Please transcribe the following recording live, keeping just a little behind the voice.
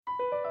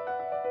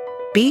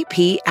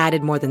BP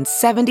added more than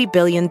 $70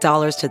 billion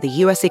to the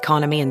U.S.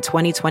 economy in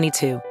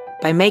 2022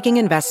 by making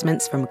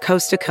investments from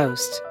coast to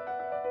coast.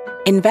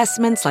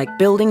 Investments like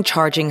building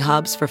charging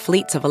hubs for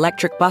fleets of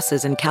electric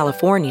buses in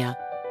California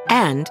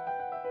and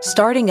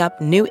starting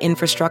up new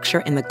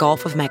infrastructure in the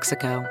Gulf of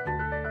Mexico.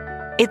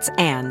 It's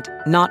and,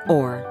 not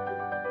or.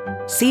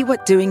 See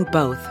what doing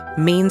both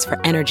means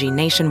for energy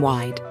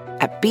nationwide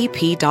at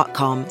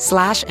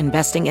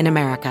bp.com/investing in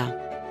America.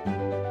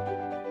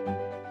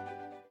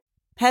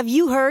 Have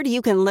you heard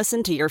you can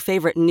listen to your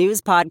favorite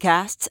news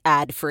podcasts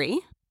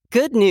ad-free?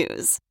 Good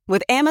news.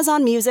 With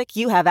Amazon Music,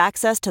 you have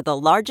access to the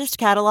largest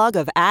catalog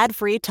of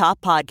ad-free top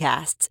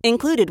podcasts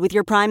included with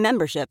your Prime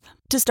membership.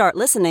 To start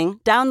listening,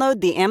 download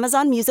the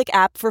Amazon Music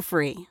app for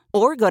free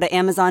or go to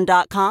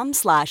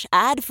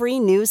amazon.com/ad-free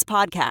news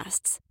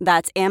podcasts.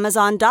 That's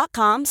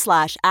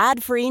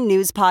amazon.com/ad-free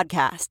news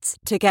podcasts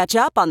to catch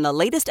up on the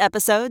latest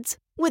episodes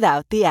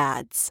without the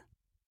ads.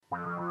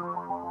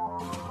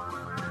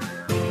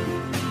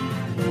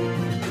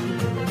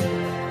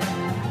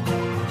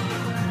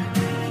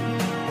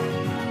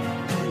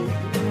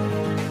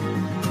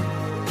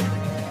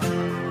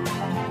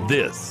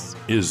 This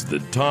is the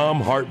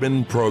Thom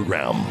Hartmann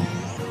Program.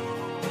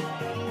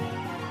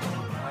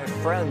 My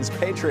friends,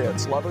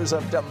 patriots, lovers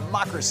of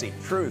democracy,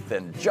 truth,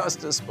 and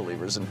justice,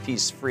 believers in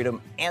peace, freedom,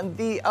 and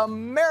the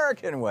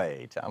American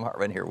way. Thom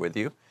Hartmann here with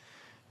you.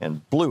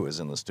 And Blue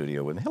is in the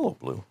studio with me. Hello,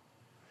 Blue.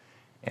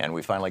 And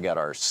we finally got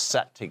our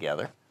set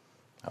together.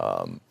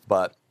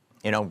 But,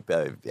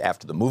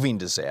 after the moving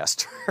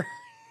disaster,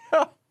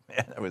 man,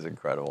 that was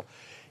incredible.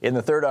 In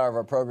the third hour of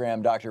our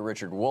program, Dr.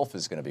 Richard Wolff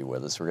is going to be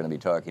with us. We're going to be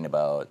talking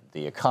about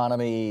the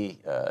economy,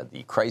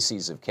 the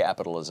crises of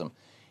capitalism,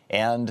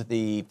 and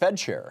the Fed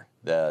chair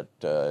that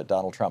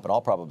Donald Trump, in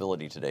all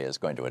probability today, is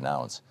going to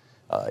announce.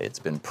 It's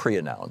been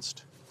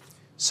pre-announced.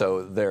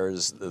 So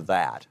there's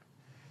that.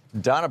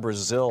 Donna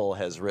Brazile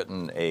has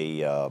written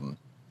a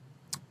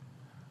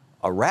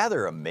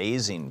rather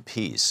amazing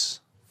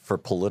piece for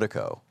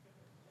Politico.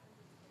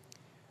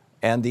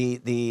 And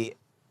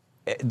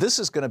this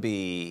is going to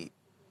be,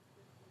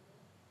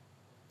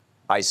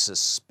 I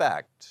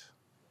suspect,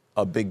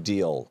 a big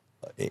deal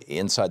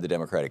inside the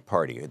Democratic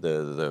Party,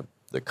 the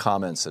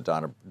comments that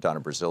Donna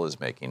Brazile is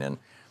making.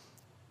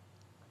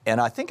 And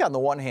I think on the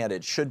one hand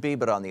it should be,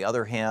 but on the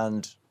other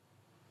hand,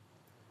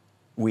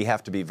 we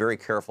have to be very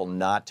careful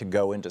not to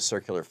go into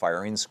circular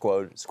firing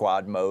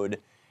squad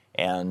mode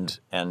and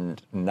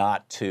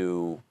not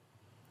to,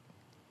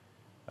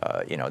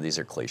 these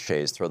are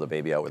cliches, throw the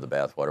baby out with the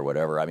bathwater,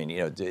 whatever. I mean,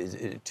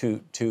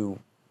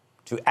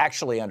 to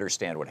actually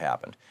understand what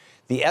happened.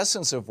 The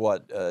essence of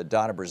what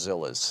Donna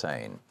Brazile is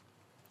saying,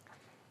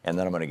 and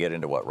then I'm going to get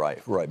into what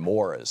Roy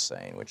Moore is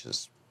saying, which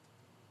is,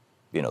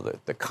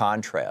 the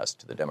contrast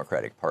to the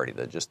Democratic Party,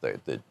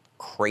 the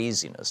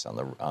craziness in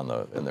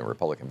the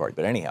Republican Party.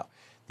 But anyhow,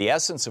 the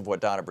essence of what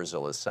Donna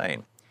Brazile is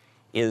saying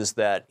is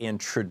that in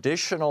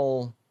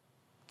traditional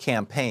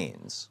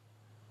campaigns,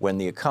 when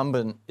the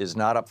incumbent is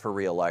not up for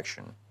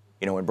re-election,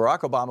 when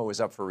Barack Obama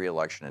was up for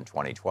re-election in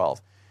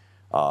 2012,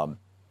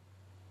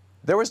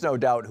 there was no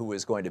doubt who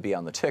was going to be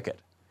on the ticket.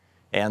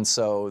 And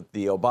so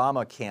the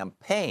Obama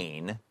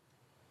campaign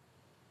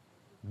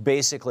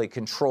basically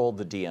controlled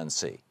the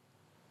DNC.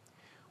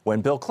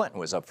 When Bill Clinton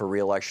was up for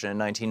re-election in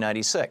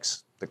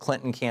 1996, the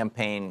Clinton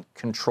campaign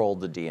controlled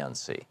the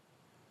DNC.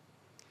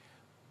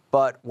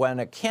 But when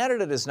a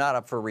candidate is not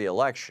up for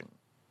re-election,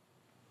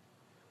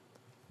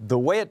 the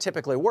way it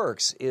typically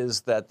works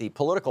is that the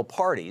political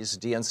parties,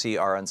 DNC,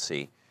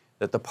 RNC,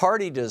 that the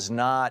party does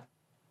not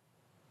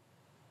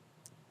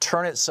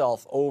turn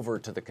itself over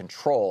to the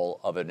control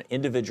of an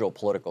individual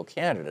political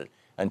candidate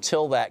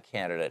until that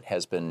candidate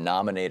has been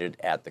nominated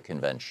at the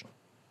convention.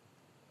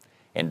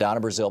 And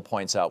Donna Brazile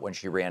points out when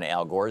she ran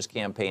Al Gore's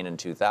campaign in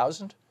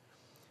 2000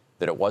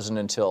 that it wasn't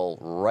until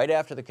right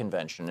after the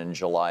convention in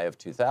July of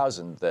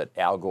 2000 that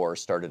Al Gore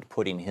started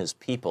putting his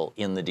people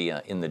in the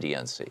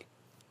DNC.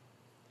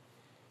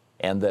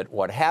 And that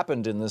what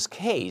happened in this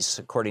case,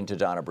 according to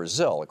Donna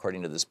Brazile,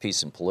 according to this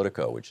piece in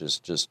Politico, which is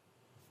just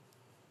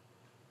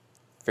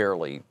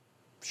fairly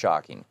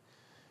shocking,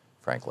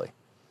 frankly,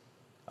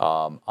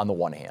 on the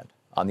one hand.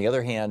 On the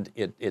other hand,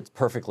 it's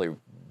perfectly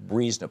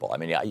reasonable. I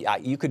mean,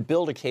 you could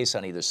build a case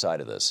on either side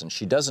of this, and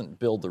she doesn't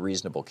build the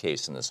reasonable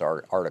case in this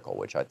article,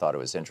 which I thought it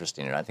was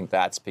interesting. And I think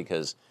that's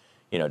because,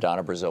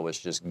 Donna Brazile was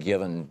just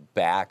given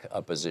back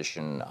a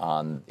position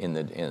in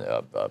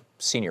a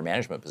senior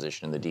management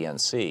position in the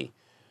DNC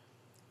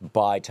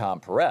by Tom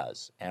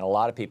Perez. And a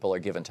lot of people are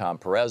giving Tom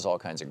Perez all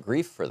kinds of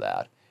grief for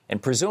that, and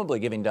presumably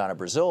giving Donna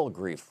Brazile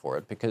grief for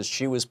it because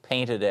she was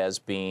painted as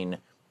being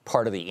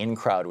part of the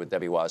in-crowd with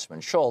Debbie Wasserman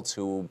Schultz,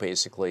 who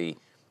basically,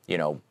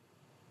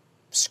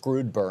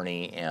 screwed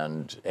Bernie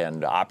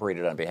and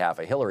operated on behalf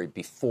of Hillary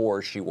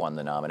before she won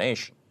the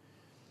nomination.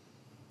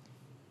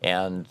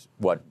 And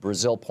what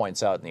Brazile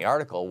points out in the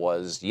article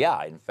was,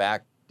 in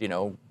fact,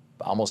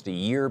 almost a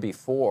year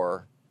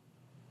before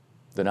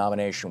the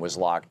nomination was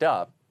locked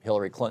up,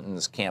 Hillary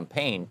Clinton's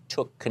campaign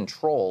took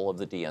control of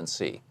the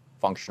DNC,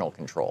 functional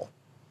control.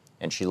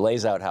 And she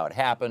lays out how it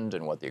happened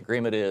and what the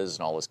agreement is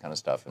and all this kind of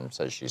stuff and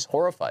says she's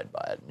horrified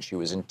by it. And she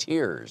was in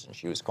tears and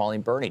she was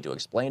calling Bernie to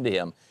explain to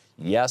him,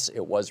 yes, it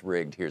was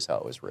rigged. Here's how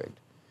it was rigged.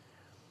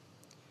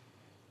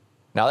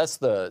 Now, that's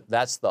the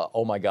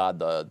oh, my God,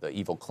 the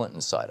evil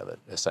Clinton side of it,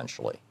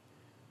 essentially.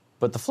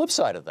 But the flip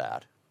side of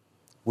that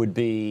would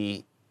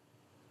be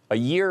a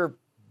year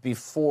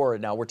before,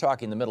 now we're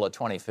talking the middle of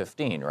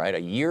 2015, right?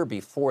 A year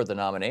before the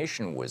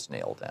nomination was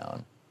nailed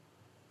down,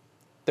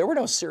 there were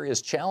no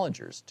serious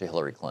challengers to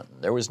Hillary Clinton.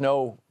 There was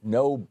no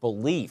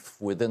belief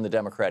within the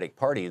Democratic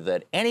Party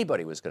that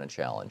anybody was going to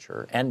challenge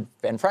her. And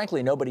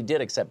frankly, nobody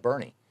did except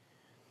Bernie.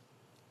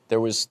 There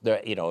was,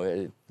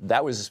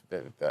 that was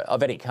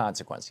of any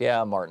consequence.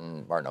 Yeah,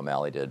 Martin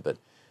O'Malley did, but,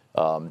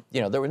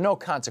 there were no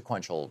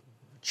consequential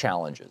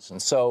challenges.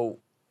 And so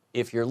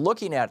if you're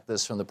looking at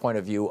this from the point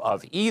of view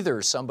of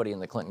either somebody in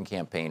the Clinton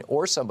campaign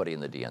or somebody in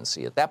the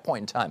DNC, at that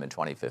point in time in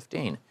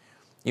 2015,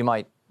 you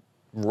might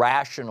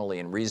rationally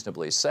and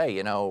reasonably say,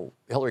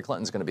 Hillary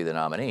Clinton's going to be the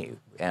nominee,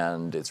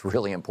 and it's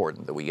really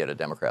important that we get a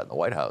Democrat in the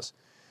White House.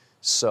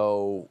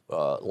 So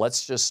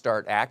let's just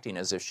start acting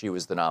as if she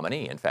was the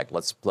nominee. In fact,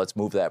 let's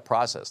move that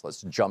process.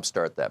 Let's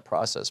jumpstart that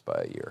process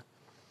by a year.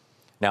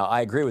 Now,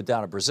 I agree with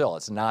Donna Brazil.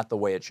 It's not the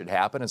way it should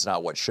happen. It's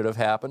not what should have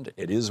happened.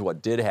 It is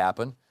what did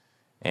happen,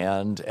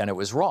 and it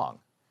was wrong.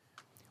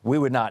 We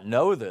would not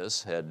know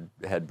this had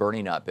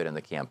Bernie not been in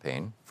the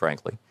campaign,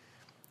 frankly.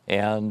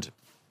 And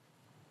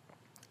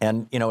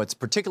it's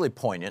particularly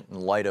poignant in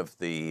light of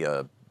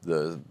the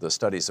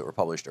studies that were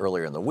published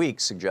earlier in the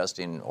week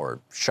suggesting or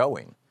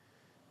showing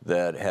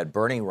that had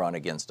Bernie run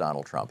against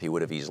Donald Trump, he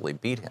would have easily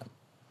beat him.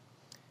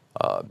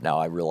 Now,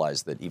 I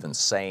realize that even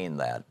saying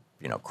that,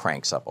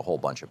 cranks up a whole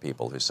bunch of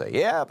people who say,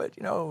 yeah, but,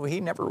 he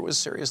never was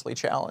seriously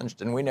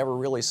challenged, and we never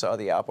really saw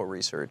the Apple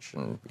research.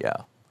 And,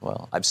 yeah,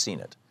 well, I've seen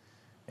it.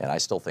 And I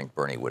still think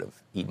Bernie would have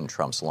eaten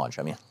Trump's lunch.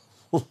 I mean,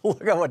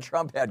 look at what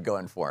Trump had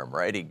going for him,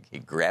 right? He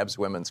grabs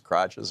women's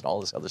crotches and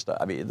all this other stuff.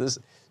 I mean,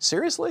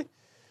 seriously?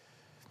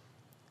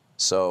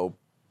 So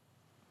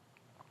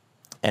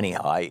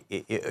anyhow,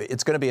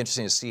 it's going to be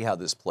interesting to see how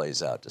this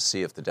plays out, to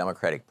see if the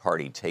Democratic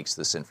Party takes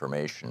this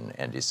information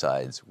and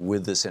decides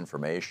with this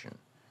information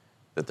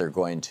that they're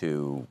going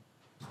to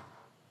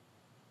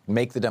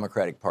make the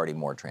Democratic Party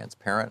more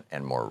transparent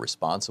and more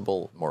responsive,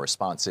 or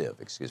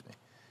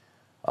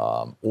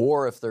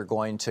if they're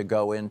going to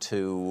go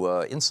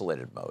into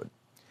insulated mode.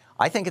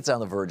 I think it's on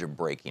the verge of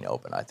breaking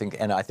open. I think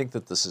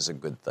that this is a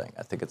good thing.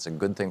 I think it's a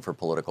good thing for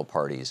political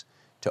parties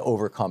to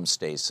overcome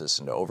stasis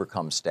and to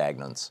overcome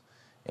stagnance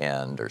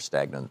or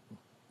stagnant.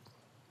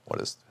 What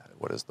is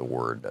the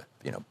word?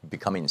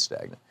 Becoming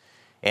stagnant,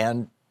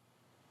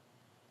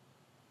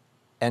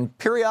 and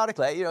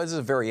periodically, this is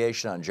a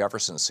variation on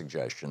Jefferson's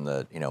suggestion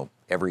that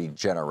every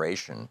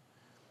generation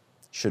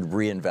should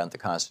reinvent the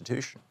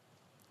Constitution,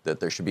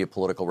 that there should be a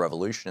political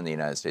revolution in the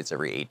United States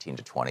every 18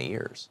 to 20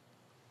 years.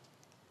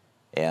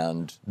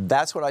 And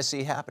that's what I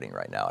see happening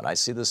right now. And I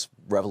see this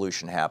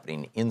revolution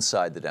happening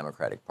inside the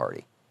Democratic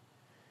Party.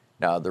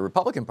 Now, the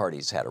Republican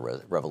Party's had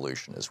a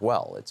revolution as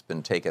well. It's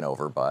been taken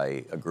over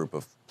by a group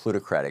of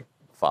plutocratic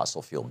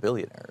fossil fuel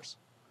billionaires,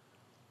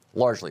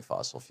 largely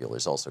fossil fuel.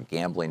 There's also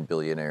gambling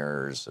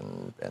billionaires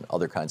and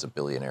other kinds of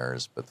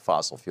billionaires, but the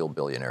fossil fuel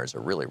billionaires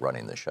are really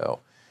running the show.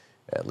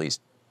 At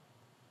least,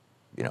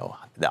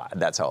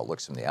 that's how it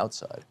looks from the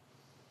outside.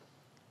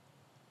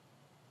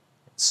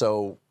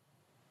 So,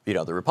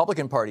 the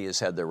Republican Party has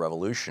had their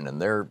revolution, and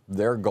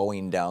they're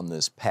going down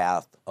this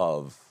path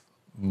of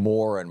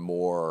more and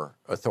more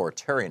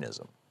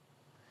authoritarianism.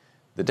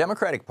 The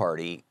Democratic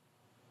Party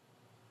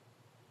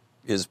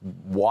is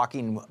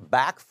walking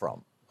back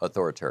from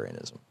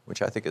authoritarianism,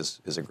 which I think is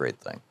a great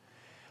thing.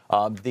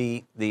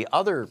 The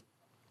other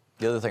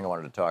thing I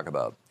wanted to talk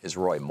about is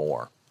Roy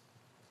Moore.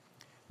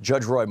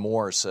 Judge Roy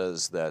Moore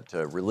says that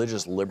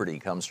religious liberty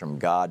comes from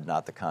God,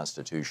 not the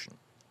Constitution.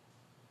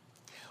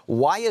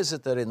 Why is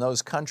it that in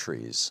those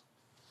countries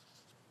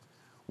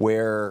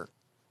where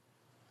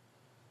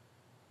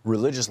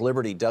religious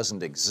liberty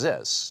doesn't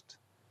exist,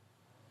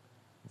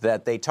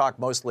 that they talk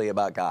mostly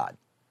about God?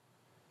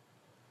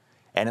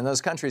 And in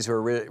those countries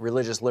where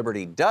religious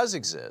liberty does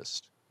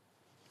exist,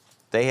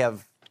 they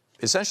have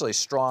essentially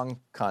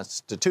strong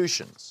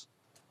constitutions,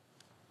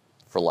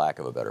 for lack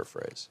of a better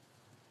phrase.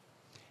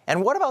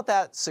 And what about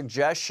that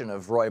suggestion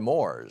of Roy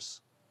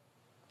Moore's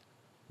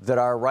that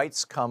our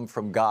rights come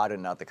from God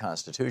and not the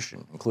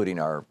Constitution, including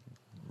our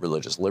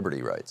religious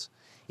liberty rights?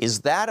 Is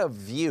that a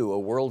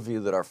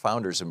worldview that our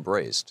founders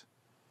embraced?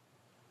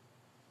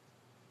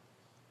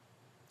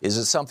 Is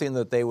it something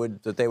that they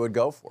would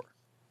go for?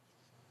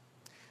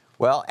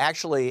 Well,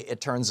 actually, it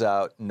turns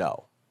out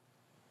no.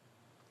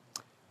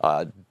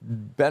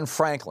 Ben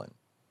Franklin,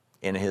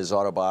 in his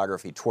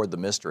autobiography, Toward the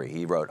Mystery,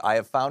 he wrote, "I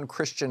have found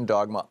Christian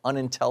dogma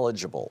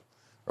unintelligible.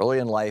 Early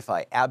in life,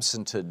 I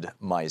absented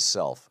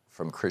myself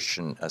from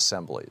Christian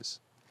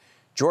assemblies."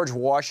 George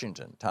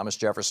Washington, Thomas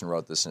Jefferson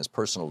wrote this in his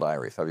personal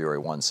diary, February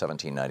 1,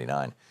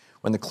 1799.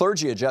 When the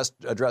clergy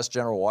addressed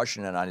General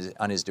Washington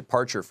on his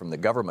departure from the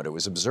government, it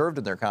was observed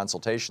in their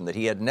consultation that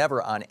he had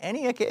never on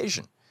any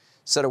occasion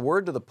said a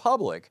word to the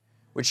public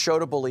which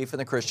showed a belief in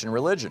the Christian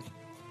religion.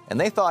 And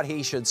they thought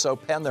he should so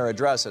pen their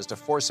address as to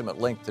force him at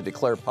length to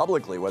declare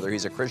publicly whether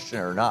he's a Christian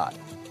or not.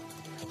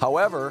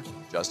 However,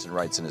 Jefferson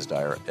writes in his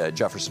diary,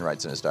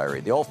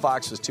 the old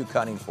fox was too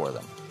cunning for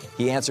them.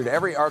 He answered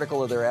every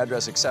article of their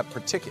address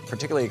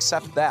particularly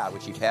except that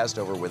which he passed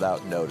over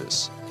without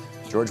notice.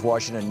 George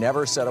Washington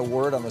never said a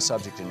word on the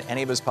subject in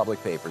any of his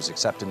public papers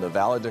except in the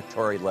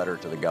valedictory letter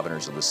to the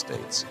governors of the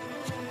states.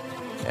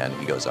 And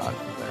he goes on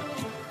from there.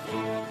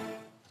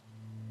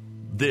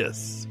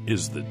 This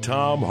is the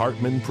Thom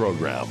Hartmann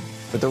Program.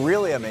 But the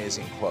really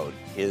amazing quote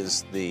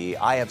is the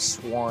I have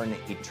sworn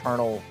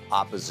eternal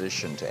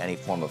opposition to any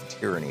form of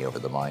tyranny over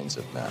the minds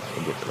of men.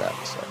 We'll get to that in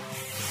a second.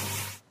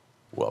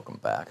 Welcome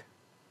back.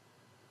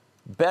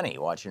 Benny,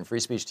 watching Free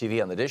Speech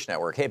TV on the Dish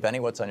Network. Hey, Benny,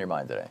 what's on your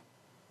mind today?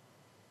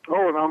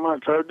 Oh, not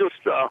much. I just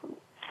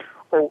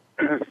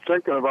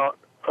thinking about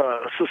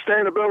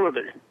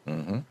sustainability.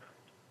 Mm-hmm.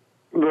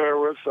 There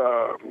was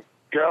a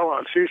gal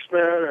on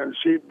C-SPAN, and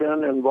she'd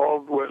been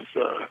involved with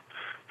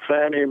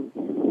Fannie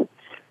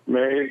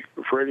Mae,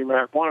 Freddie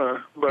Mac,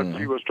 but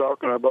she was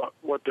talking about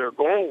what their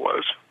goal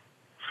was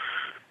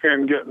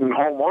in getting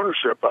home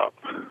ownership up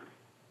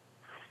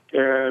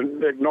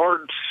and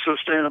ignored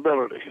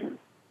sustainability.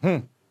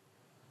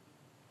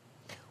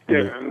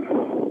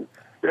 And,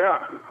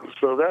 yeah,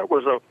 so that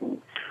was a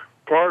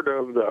part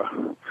of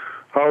the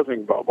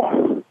housing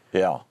bubble.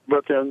 Yeah.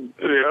 But then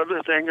the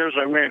other thing is,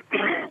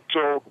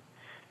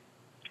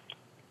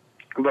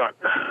 but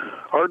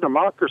our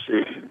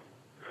democracy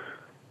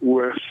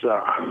with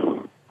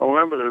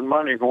unlimited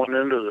money going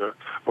into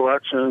the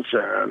elections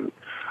and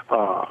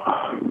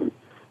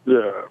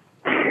the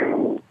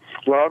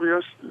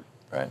lobbyists,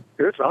 right,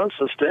 it's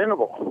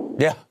unsustainable.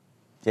 Yeah.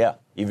 Yeah.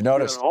 You've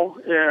noticed.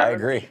 I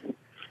agree.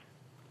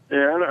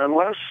 And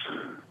unless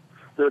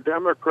the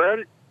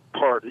Democratic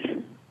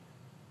Party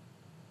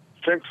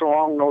thinks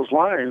along those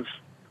lines,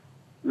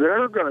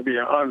 they're going to be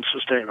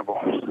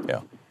unsustainable.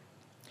 Yeah.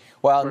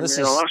 Well, and unless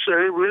they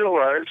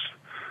realize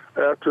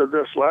after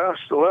this last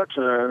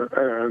election,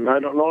 and I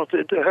don't know if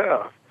they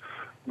have,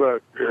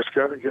 but it's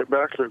got to get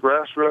back to the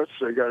grassroots.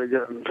 They got to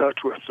get in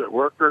touch with the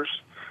workers,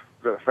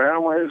 the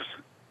families,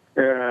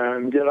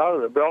 and get out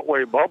of the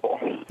Beltway bubble.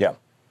 Yeah.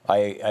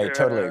 I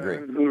totally agree.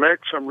 Make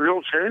some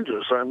real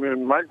changes. I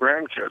mean, my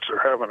grandkids are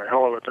having a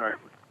hell of a time.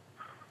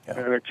 Yeah.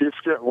 And it keeps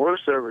getting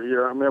worse every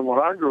year. I mean, when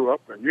I grew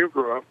up and you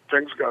grew up,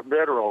 things got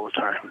better all the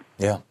time.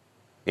 Yeah.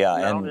 Yeah.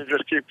 Now and they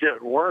just keep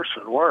getting worse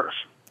and worse.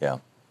 Yeah.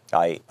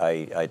 I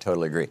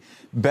totally agree.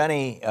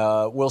 Benny,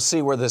 we'll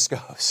see where this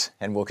goes,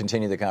 and we'll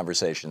continue the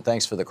conversation.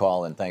 Thanks for the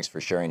call, and thanks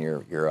for sharing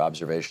your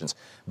observations.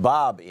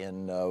 Bob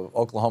in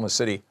Oklahoma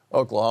City,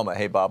 Oklahoma.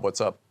 Hey, Bob,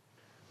 what's up?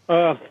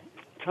 Tom,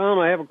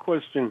 I have a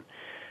question.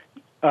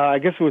 I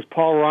guess it was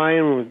Paul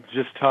Ryan was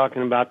just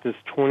talking about this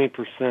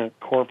 20%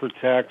 corporate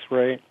tax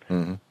rate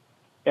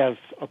as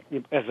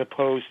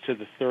opposed to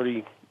the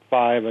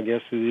 35, I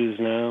guess it is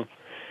now.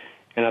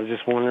 And I was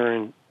just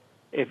wondering,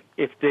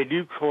 if they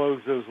do close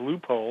those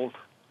loopholes,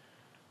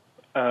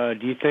 do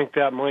you think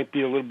that might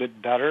be a little bit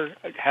better,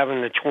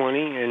 having the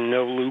 20 and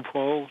no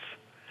loopholes?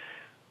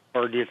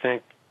 Or do you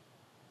think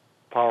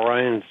Paul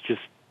Ryan's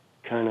just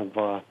kind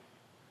of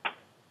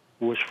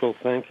wishful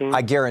thinking?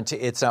 I guarantee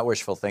it's not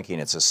wishful thinking,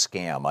 it's a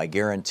scam. I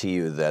guarantee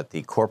you that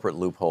the corporate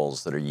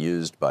loopholes that are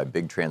used by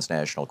big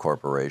transnational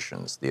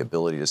corporations, the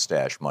ability to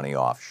stash money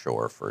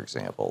offshore, for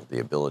example, the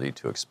ability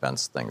to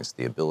expense things,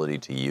 the ability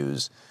to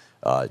use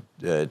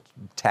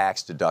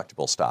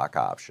tax-deductible stock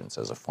options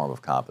as a form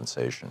of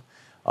compensation,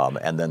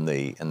 and then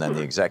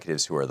the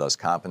executives who are thus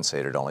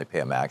compensated only pay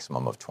a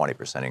maximum of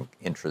 20%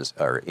 interest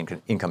or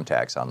income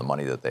tax on the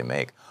money that they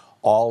make.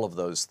 All of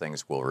those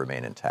things will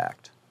remain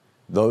intact.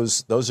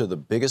 Those are the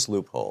biggest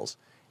loopholes,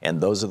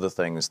 and those are the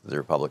things that the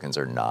Republicans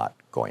are not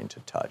going to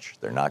touch.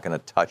 They're not going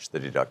to touch the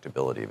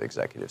deductibility of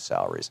executive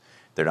salaries.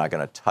 They're not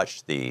going to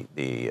touch the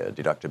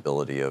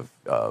deductibility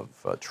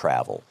of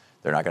travel.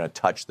 They're not going to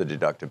touch the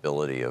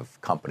deductibility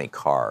of company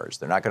cars.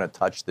 They're not going to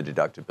touch the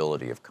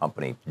deductibility of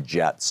company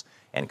jets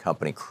and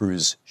company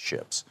cruise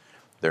ships.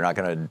 They're not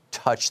going to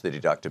touch the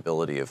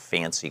deductibility of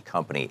fancy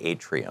company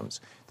atriums.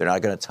 They're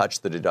not going to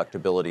touch the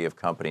deductibility of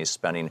companies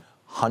spending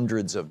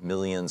hundreds of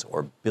millions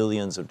or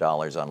billions of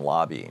dollars on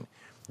lobbying.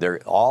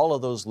 All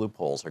of those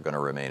loopholes are going to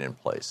remain in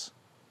place.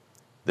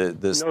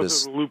 Those are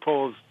the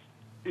loopholes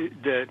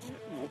that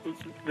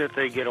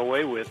they get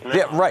away with now.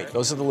 Yeah, right.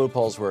 Those are the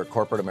loopholes where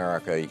corporate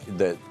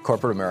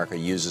America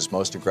uses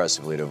most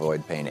aggressively to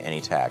avoid paying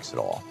any tax at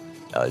all.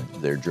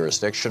 They're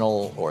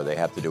jurisdictional, or they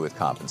have to do with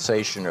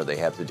compensation, or they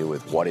have to do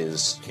with what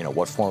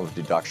form of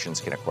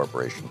deductions can a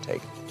corporation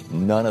take.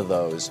 None of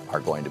those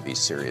are going to be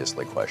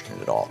seriously questioned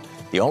at all.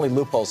 The only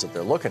loopholes that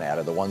they're looking at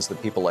are the ones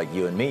that people like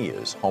you and me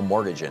use, home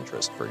mortgage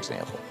interest, for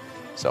example.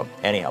 So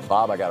anyhow,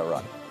 Bob, I got to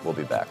run. We'll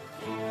be back.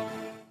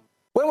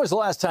 When was the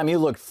last time you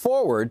looked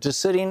forward to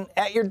sitting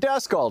at your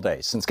desk all day?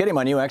 Since getting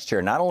my new X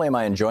chair, not only am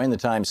I enjoying the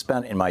time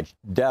spent in my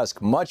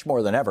desk much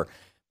more than ever,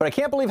 but I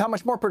can't believe how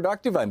much more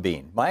productive I'm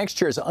being. My X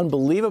chair is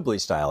unbelievably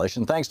stylish,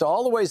 and thanks to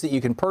all the ways that you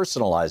can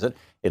personalize it,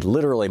 it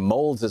literally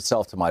molds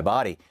itself to my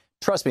body.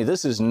 Trust me,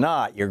 this is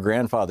not your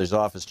grandfather's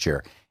office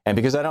chair. And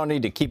because I don't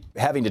need to keep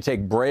having to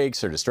take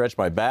breaks or to stretch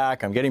my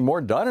back, I'm getting more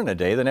done in a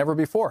day than ever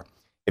before.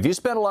 If you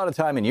spend a lot of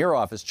time in your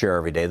office chair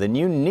every day, then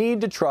you need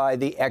to try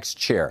the X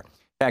chair.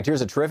 In fact,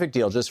 here's a terrific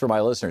deal just for my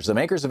listeners. The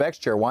makers of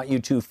X-Chair want you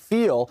to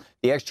feel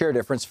the X-Chair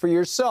difference for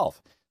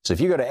yourself. So if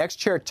you go to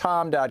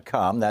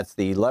xchairtom.com, that's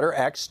the letter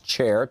X,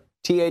 chair,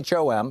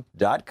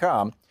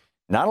 THOM.com,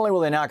 not only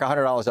will they knock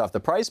 $100 off the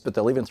price, but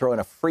they'll even throw in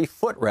a free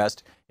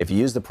footrest if you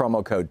use the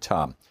promo code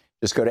TOM.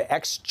 Just go to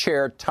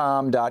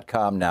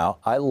xchairtom.com now.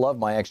 I love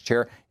my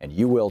X-Chair, and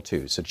you will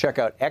too. So check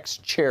out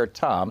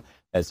xchairtom.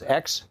 That's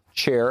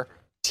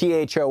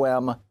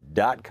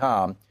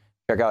xchairtom.com.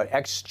 Check out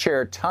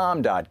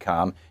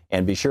xchairtom.com.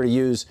 And be sure to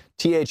use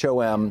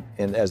THOM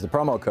as the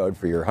promo code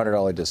for your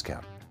 $100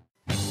 discount.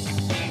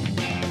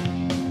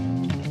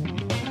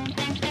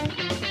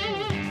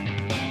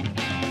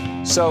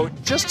 So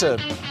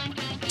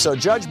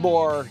Judge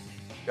Moore,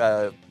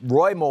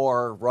 Roy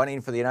Moore,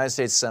 running for the United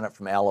States Senate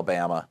from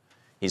Alabama.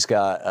 He's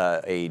got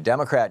a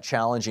Democrat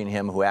challenging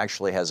him who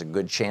actually has a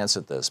good chance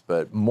at this.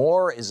 But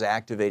Moore is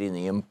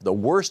activating the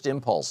worst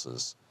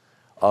impulses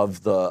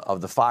of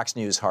the Fox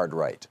News hard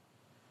right.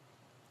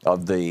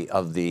 Of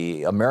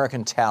the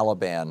American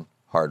Taliban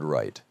hard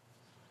right.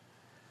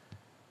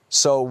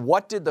 So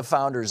what did the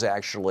founders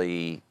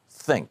actually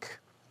think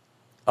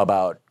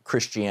about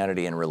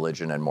Christianity and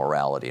religion and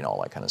morality and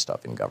all that kind of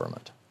stuff in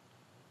government?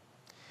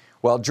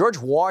 Well, George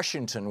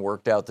Washington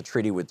worked out the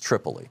treaty with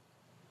Tripoli.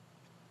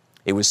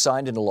 It was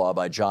signed into law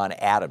by John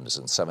Adams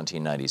in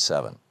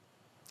 1797.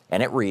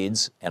 And it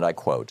reads, and I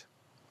quote,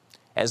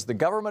 "As the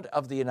government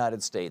of the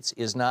United States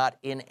is not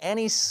in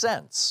any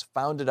sense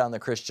founded on the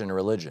Christian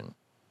religion,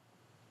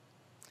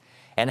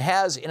 and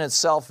has in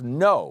itself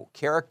no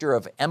character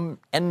of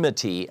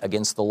enmity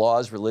against the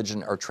laws,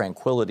 religion, or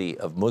tranquility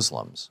of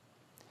Muslims,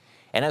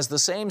 and as the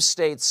same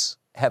states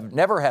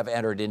never have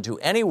entered into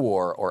any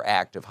war or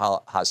act of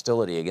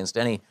hostility against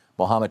any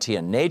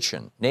Mohammedan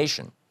nation,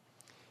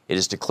 it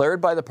is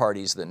declared by the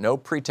parties that no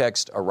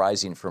pretext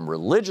arising from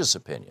religious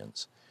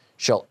opinions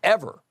shall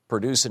ever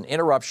produce an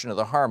interruption of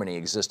the harmony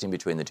existing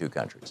between the two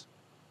countries."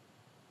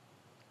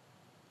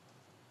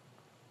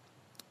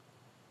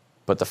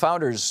 But the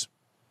founders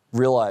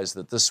realized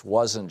that this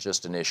wasn't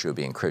just an issue of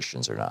being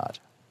Christians or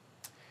not.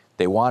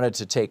 They wanted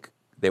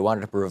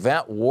to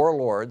prevent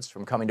warlords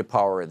from coming to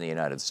power in the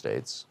United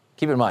States.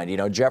 Keep in mind,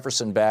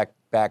 Jefferson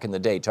back in the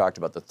day talked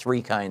about the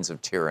three kinds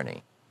of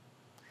tyranny.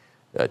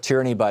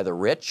 Tyranny by the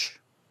rich,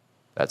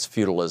 that's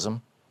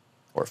feudalism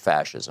or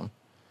fascism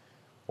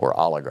or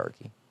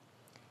oligarchy.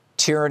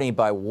 Tyranny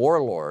by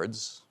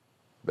warlords,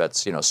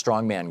 that's,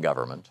 strongman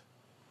government.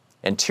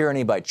 And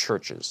tyranny by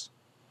churches.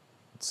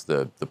 It's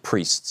the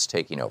priests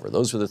taking over.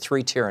 Those were the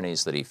three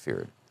tyrannies that he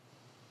feared.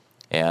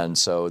 And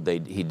so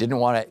he didn't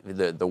want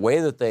to, the way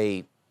that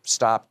they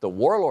stopped the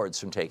warlords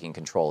from taking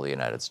control of the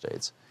United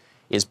States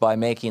is by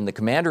making the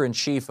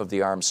commander-in-chief of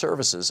the armed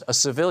services a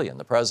civilian,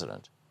 the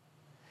president,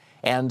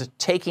 and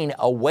taking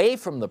away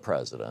from the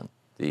president,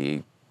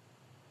 the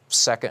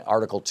second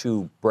Article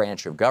 2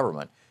 branch of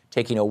government,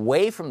 taking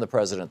away from the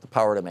president the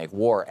power to make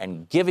war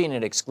and giving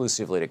it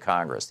exclusively to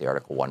Congress, the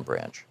Article 1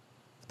 branch,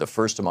 the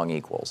first among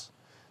equals.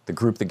 The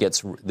group that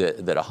gets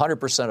that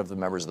 100% of the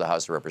members of the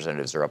House of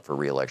Representatives are up for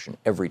re-election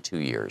every 2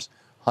 years,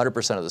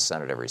 100% of the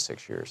Senate every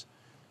 6 years,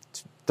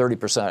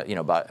 30%,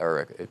 about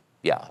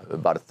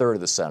a third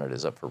of the Senate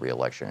is up for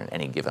re-election in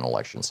any given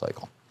election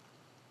cycle.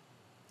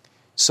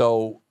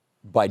 So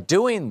by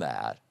doing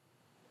that,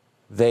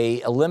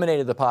 they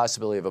eliminated the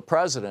possibility of a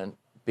president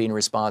being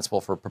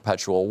responsible for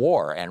perpetual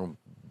war, and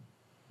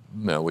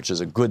which is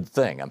a good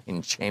thing. I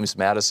mean, James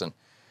Madison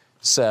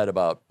said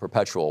about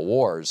perpetual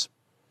wars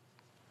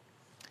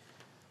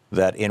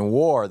that in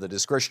war, the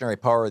discretionary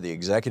power of the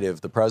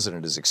executive, the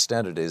president, is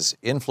extended. His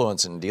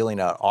influence in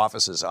dealing out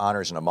offices,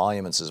 honors, and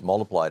emoluments is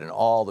multiplied, and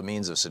all the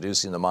means of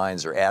seducing the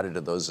minds are added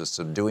to those of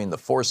subduing the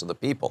force of the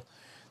people.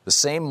 The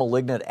same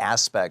malignant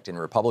aspect in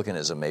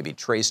republicanism may be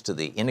traced to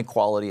the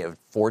inequality of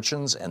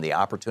fortunes and the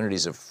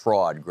opportunities of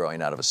fraud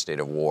growing out of a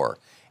state of war,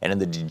 and in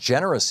the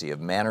degeneracy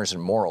of manners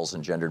and morals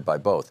engendered by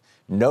both.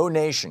 No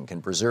nation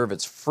can preserve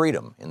its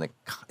freedom in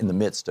the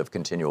midst of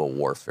continual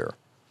warfare.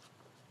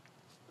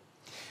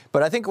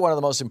 But I think one of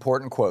the most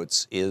important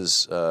quotes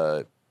is, since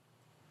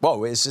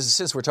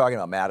we're talking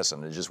about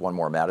Madison, and just one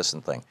more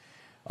Madison thing,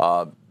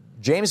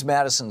 James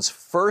Madison's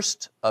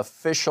first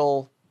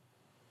official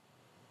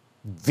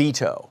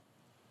veto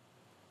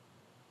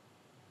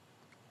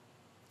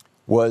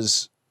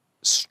was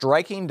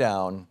striking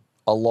down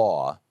a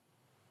law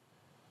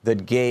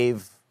that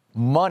gave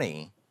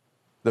money.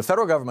 The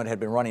federal government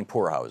had been running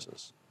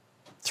poorhouses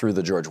through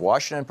the George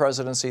Washington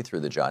presidency,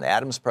 through the John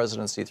Adams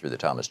presidency, through the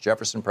Thomas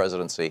Jefferson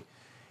presidency,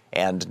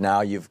 and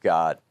now you've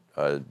got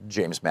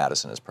James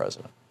Madison as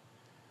president.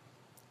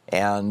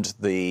 And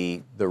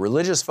the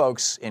religious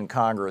folks in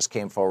Congress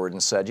came forward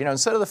and said,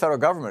 instead of the federal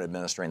government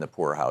administering the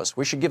poorhouse,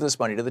 we should give this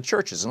money to the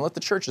churches and let the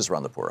churches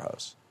run the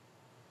poorhouse.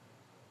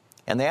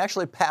 And they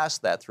actually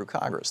passed that through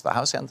Congress, the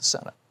House and the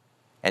Senate.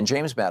 And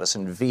James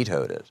Madison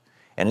vetoed it.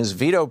 And his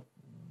veto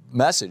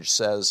message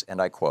says,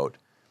 and I quote,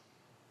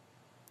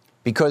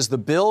 "Because the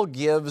bill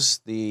gives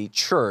the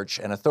church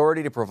an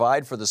authority to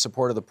provide for the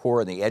support of the poor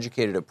and the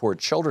educated of poor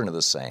children of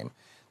the same,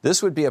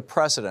 this would be a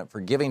precedent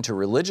for giving to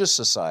religious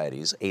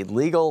societies a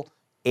legal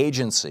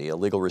agency, a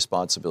legal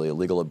responsibility, a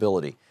legal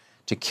ability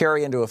to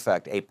carry into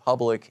effect a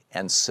public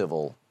and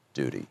civil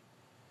duty."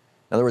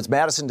 In other words,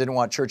 Madison didn't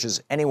want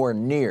churches anywhere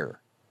near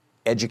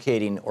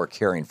educating or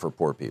caring for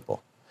poor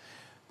people.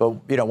 But,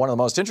 one of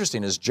the most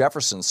interesting is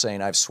Jefferson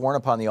saying, "I've sworn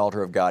upon the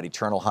altar of God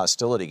eternal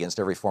hostility against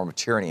every form of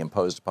tyranny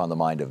imposed upon the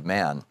mind of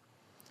man."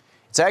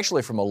 It's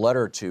actually from a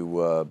letter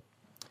to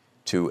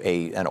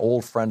an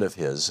old friend of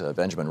his,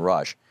 Benjamin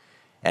Rush.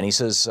 And he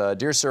says,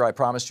 "Dear sir, I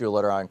promised you a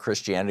letter on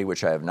Christianity,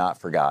 which I have not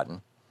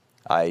forgotten.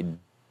 I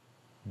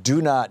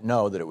do not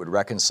know that it would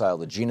reconcile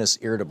the genus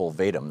irritable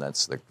vetum,"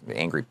 that's the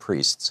angry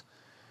priests,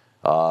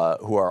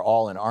 "who are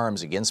all in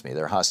arms against me.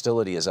 Their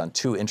hostility is on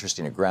too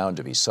interesting a ground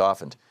to be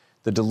softened.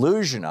 The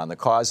delusion on the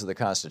cause of the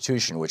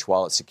Constitution, which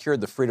while it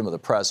secured the freedom of the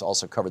press,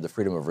 also covered the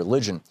freedom of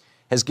religion,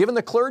 has given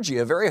the clergy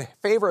a very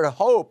favorite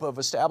hope of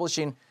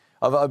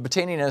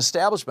obtaining an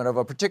establishment of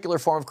a particular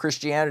form of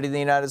Christianity in the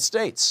United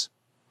States.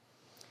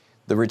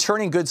 The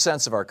returning good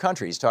sense of our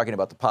country," he's talking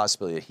about the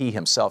possibility that he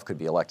himself could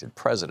be elected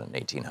president in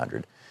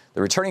 1800,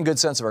 "the returning good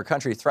sense of our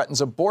country threatens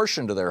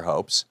abortion to their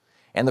hopes,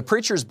 and the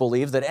preachers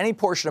believe that any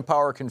portion of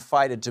power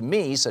confided to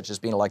me, such as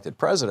being elected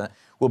president,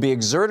 will be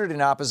exerted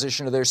in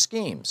opposition to their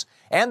schemes.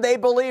 And they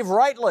believe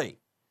rightly,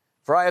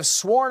 for I have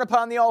sworn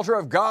upon the altar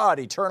of God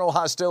eternal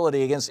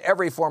hostility against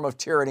every form of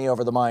tyranny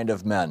over the mind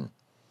of men.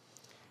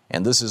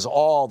 And this is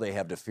all they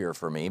have to fear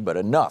for me, but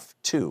enough,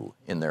 too,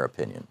 in their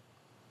opinion."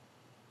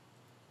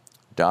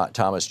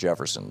 Thomas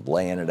Jefferson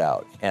laying it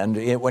out.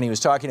 And when he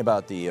was talking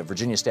about the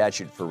Virginia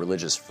statute for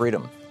religious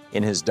freedom,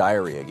 in his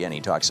diary, again,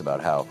 he talks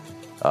about how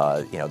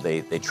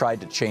they tried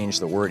to change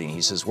the wording.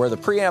 He says, "Where the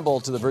preamble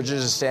to the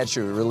Virginia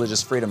statute of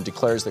religious freedom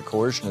declares that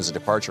coercion is a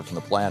departure from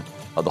the plan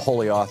of the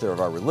holy author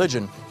of our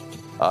religion,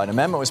 an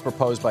amendment was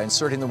proposed by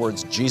inserting the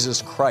words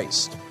Jesus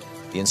Christ.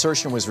 The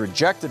insertion was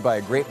rejected by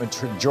a great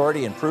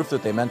majority in proof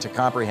that they meant to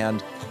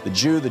comprehend the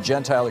Jew, the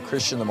Gentile, the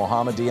Christian, the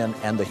Mohammedan,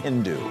 and the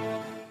Hindu."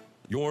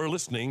 You're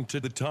listening to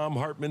the Thom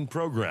Hartmann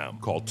Program.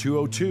 Call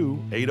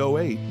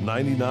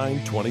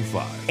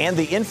 202-808-9925. "And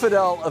the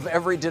infidel of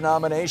every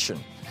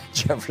denomination,"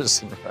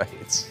 Jefferson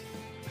writes.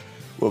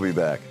 We'll be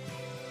back.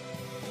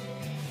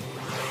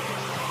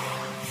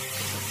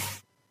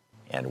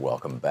 And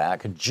welcome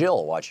back.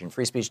 Jill, watching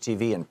Free Speech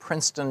TV in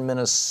Princeton,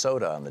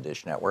 Minnesota on the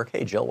Dish Network.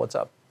 Hey, Jill, what's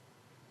up?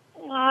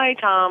 Hi,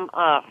 Tom.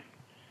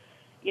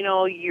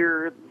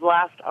 Your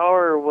last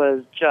hour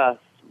was just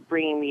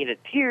bringing me to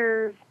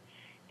tears.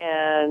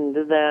 And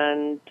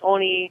then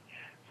Tony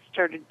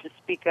started to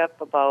speak up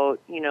about,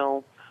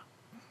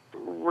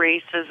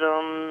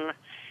 racism.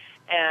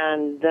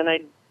 And then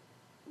I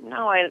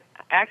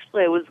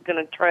was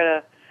going to try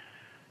to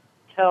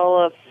tell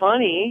a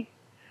funny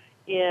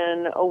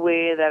in a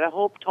way that I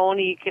hope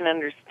Tony can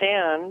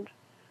understand.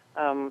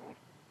 I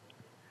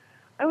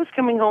was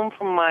coming home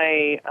from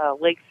my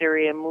Lakes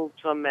area Move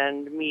to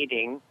Amend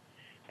meeting,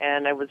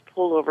 and I was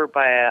pulled over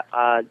by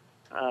a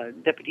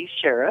deputy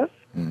sheriff.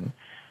 Mm-hmm.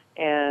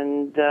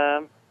 And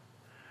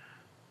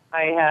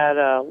I had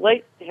a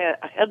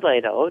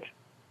headlight out,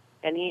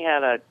 and he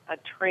had a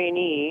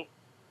trainee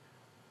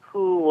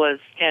who was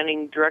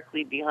standing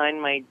directly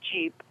behind my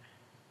Jeep,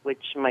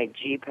 which my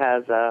Jeep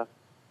has a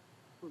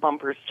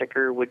bumper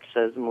sticker which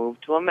says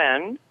 "Move to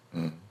Amend,"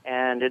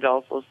 and it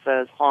also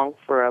says "Honk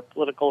for a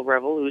Political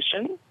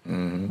Revolution."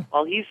 Mm-hmm.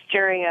 While he's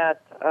staring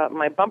at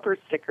my bumper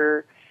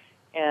sticker,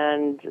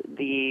 and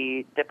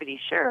the deputy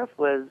sheriff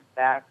was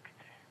back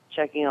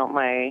checking out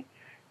my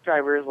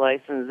driver's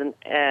license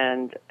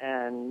and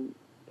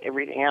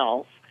everything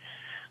else,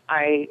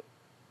 I,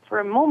 for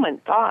a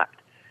moment, thought,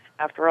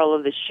 after all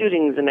of the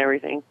shootings and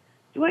everything,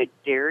 do I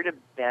dare to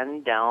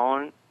bend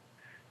down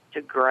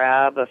to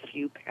grab a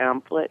few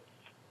pamphlets?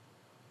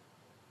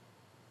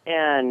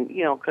 And,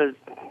 because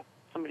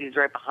somebody's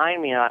right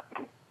behind me,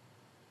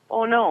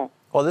 oh no.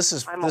 Well,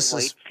 I'm a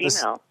white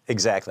female.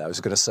 Exactly. I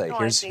was going to say,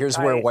 here's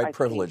where white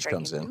privilege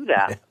comes in. Do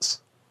that.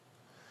 Yes.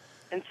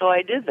 And so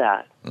I did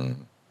that.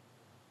 Mm.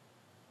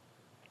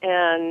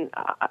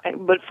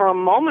 But for a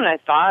moment I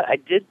thought, I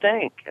did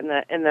think, and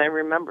then I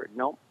remembered,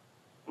 nope,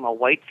 I'm a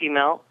white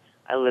female.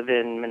 I live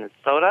in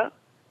Minnesota,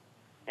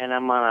 and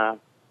I'm on a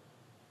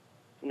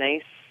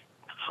nice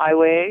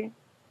highway.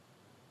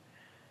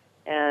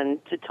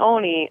 And to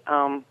Tony,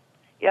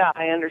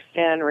 I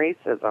understand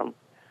racism,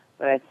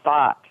 but I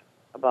thought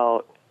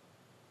about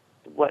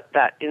what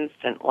that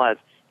instant was.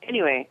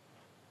 Anyway,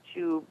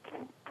 to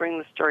bring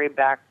the story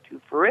back to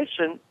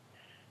fruition,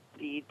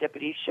 the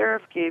deputy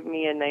sheriff gave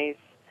me a nice,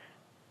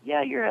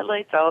 your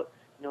headlights out,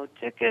 no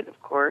ticket, of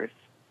course,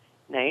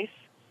 nice.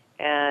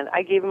 And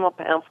I gave him a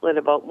pamphlet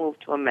about Move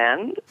to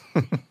Amend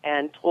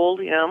and told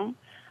him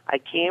I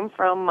came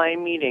from my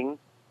meeting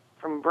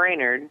from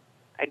Brainerd.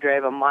 I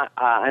drive an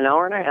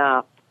hour and a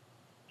half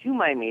to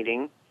my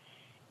meeting,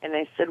 and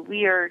I said,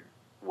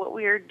 what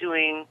we are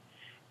doing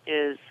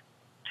is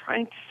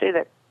trying to say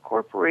that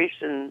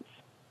corporations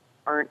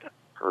aren't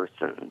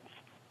persons,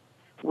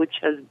 which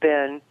has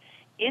been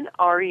in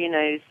our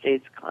United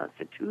States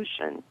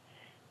Constitution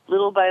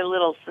little by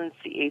little since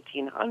the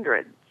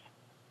 1800s.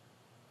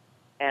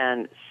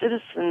 And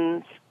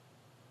citizens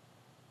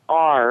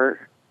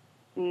are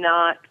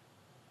not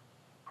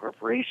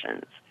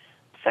corporations.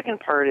 The second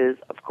part is,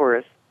 of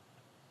course,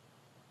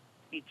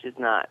 speech is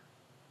not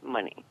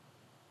money.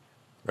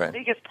 Right. The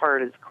biggest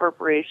part is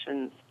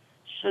corporations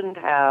shouldn't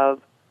have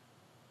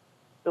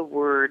the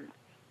word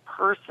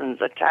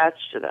persons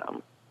attached to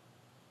them.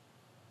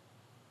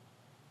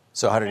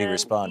 So how did he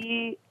respond?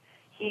 He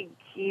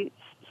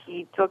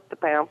took the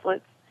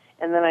pamphlets,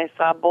 and then I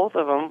saw both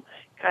of them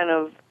kind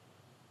of,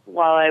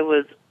 while I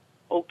was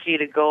okay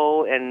to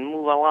go and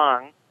move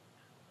along,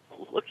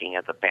 looking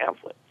at the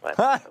pamphlets. I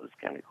thought that was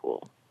kind of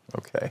cool.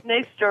 Okay.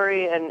 Nice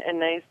story, and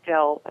nice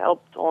to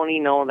help Tony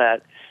know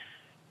that,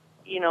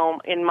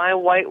 in my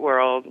white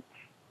world,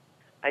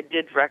 I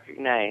did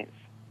recognize,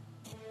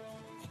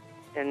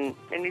 and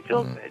he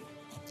feels good.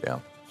 Yeah,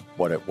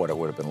 what it would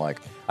have been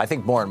like. I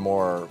think more and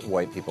more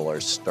white people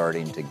are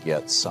starting to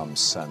get some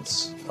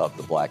sense of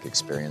the black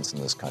experience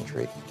in this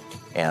country,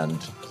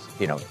 and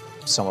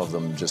some of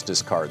them just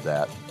discard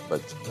that,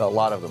 but a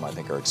lot of them, I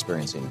think, are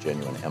experiencing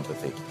genuine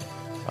empathy.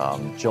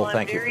 Jill,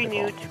 thank you for the call. I'm very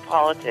new to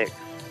politics.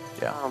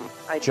 Yeah.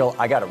 Jill,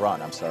 I got to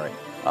run. I'm sorry.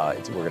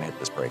 We're going to hit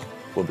this break.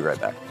 We'll be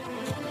right back.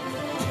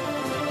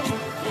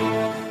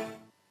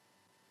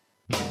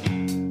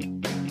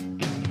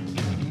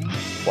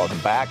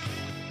 Welcome back.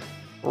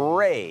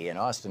 Ray in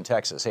Austin,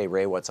 Texas. Hey,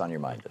 Ray, what's on your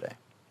mind today?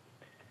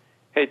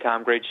 Hey,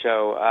 Tom, great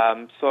show.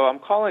 So I'm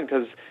calling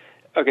because,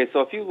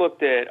 so if you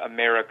looked at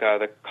America,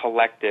 the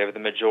collective, the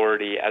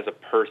majority as a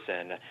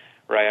person,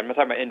 right, I'm not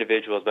talking about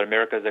individuals, but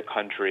America as a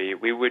country,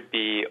 we would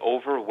be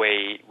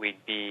overweight,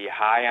 we'd be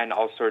high on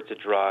all sorts of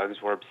drugs,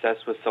 we're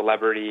obsessed with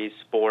celebrities,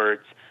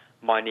 sports,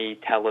 money,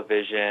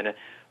 television,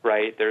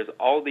 right? There's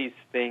all these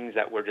things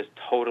that we're just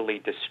totally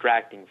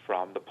distracting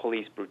from, the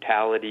police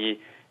brutality,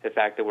 the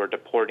fact that we're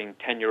deporting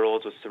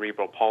 10-year-olds with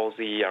cerebral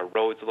palsy, our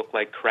roads look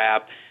like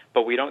crap,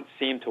 but we don't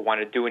seem to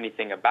want to do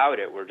anything about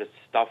it. We're just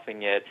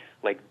stuffing it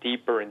like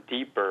deeper and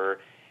deeper.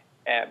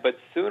 But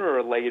sooner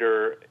or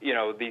later,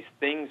 these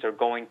things are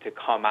going to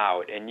come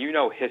out, and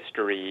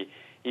history,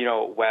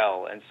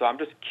 well. And so I'm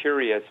just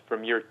curious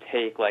from your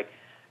take, like,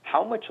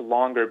 how much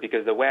longer,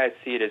 because the way I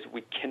see it is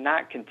we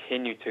cannot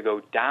continue to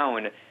go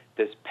down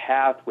this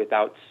path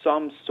without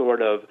some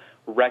sort of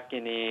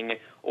reckoning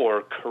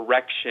or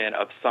correction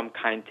of some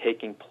kind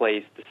taking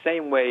place, the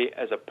same way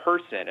as a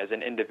person, as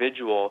an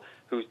individual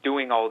who's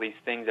doing all these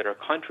things that our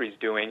country's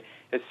doing,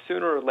 is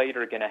sooner or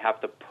later going to have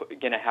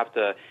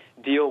to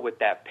deal with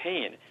that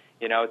pain.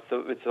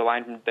 It's the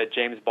line that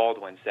James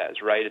Baldwin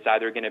says, right? It's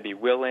either going to be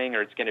willing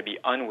or it's going to be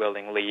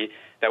unwillingly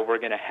that we're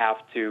going to have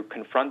to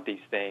confront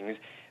these things.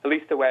 At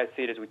least the way I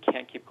see it is we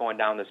can't keep going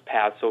down this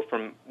path. So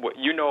from what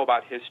you know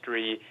about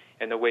history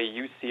and the way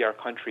you see our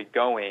country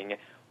going,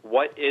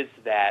 what is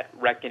that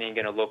reckoning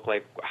going to look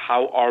like?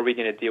 How are we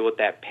going to deal with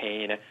that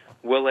pain?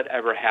 Will it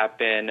ever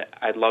happen?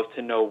 I'd love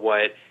to know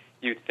what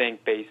you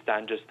think based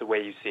on just the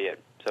way you see it.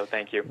 So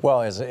thank you.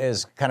 Well,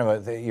 as kind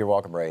of you're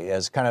welcome, Ray.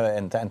 As kind of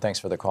and thanks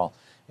for the call.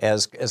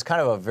 As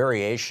kind of a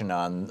variation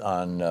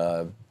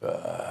on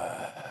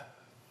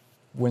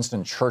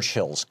Winston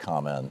Churchill's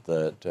comment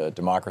that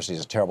democracy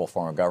is a terrible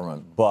form of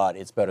government, but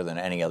it's better than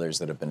any others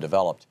that have been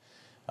developed.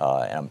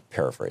 And I'm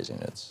paraphrasing;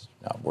 it's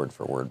not word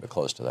for word, but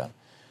close to that.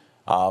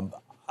 I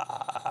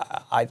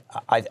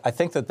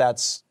think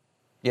that's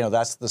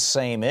the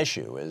same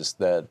issue. Is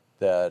that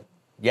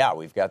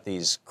we've got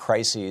these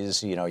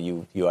crises.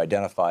 You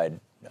identified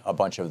a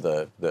bunch of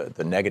the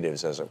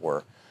negatives, as it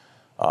were.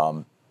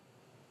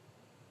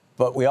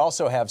 But we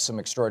also have some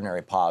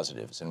extraordinary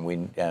positives, and we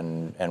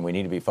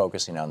need to be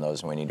focusing on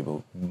those, and we need to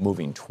be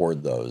moving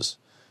toward those.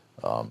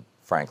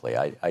 Frankly,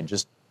 I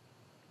just,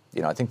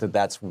 I think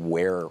that's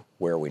where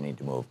we need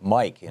to move.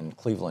 Mike in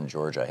Cleveland,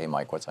 Georgia. Hey,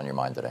 Mike, what's on your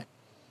mind today?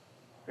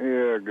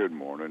 Yeah, good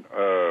morning.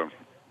 A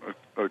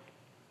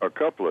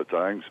couple of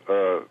things.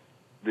 I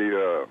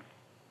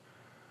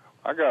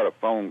got a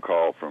phone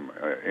call from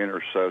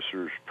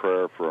Intercessors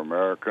Prayer for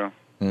America.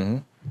 Mm-hmm.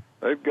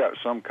 They've got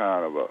some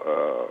kind of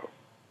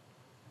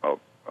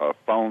a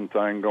phone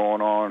thing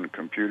going on, a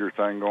computer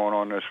thing going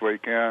on this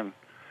weekend,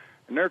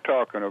 and they're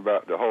talking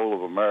about the whole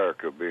of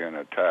America being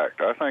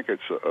attacked. I think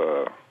it's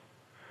a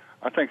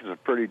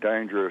pretty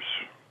dangerous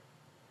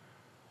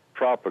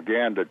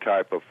propaganda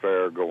type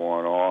affair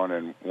going on,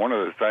 and one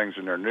of the things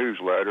in their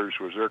newsletters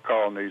was they're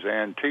calling these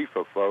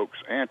Antifa folks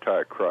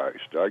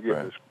Antichrist. I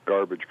get this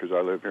garbage because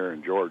I live here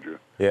in Georgia.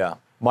 Yeah.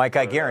 Mike,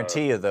 I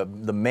guarantee you the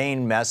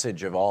main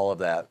message of all of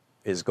that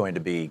is going to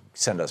be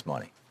send us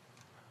money.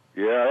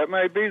 Yeah, it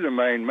may be the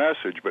main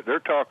message, but they're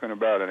talking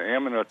about an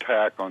imminent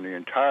attack on the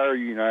entire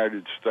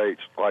United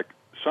States, like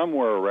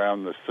somewhere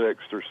around the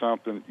 6th or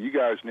something. You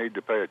guys need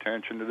to pay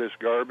attention to this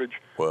garbage.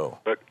 Whoa.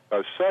 But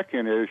a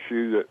second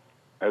issue that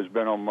has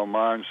been on my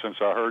mind since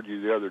I heard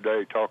you the other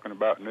day talking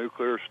about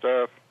nuclear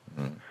stuff,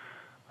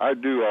 I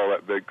do all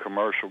that big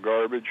commercial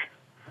garbage.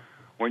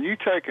 When you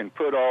take and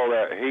put all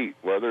that heat,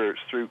 whether it's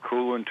through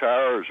cooling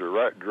towers or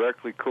right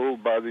directly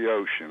cooled by the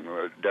ocean,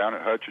 down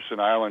at Hutchinson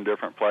Island,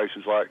 different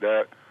places like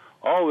that,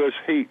 all this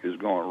heat is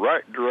going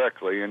right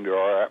directly into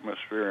our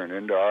atmosphere and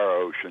into our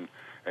ocean,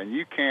 and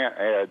you can't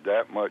add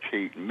that much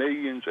heat,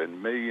 millions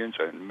and millions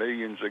and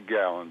millions of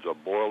gallons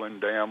of boiling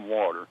damn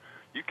water.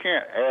 You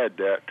can't add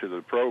that to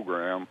the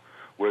program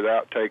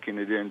without taking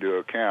it into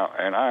account,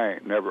 and I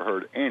ain't never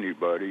heard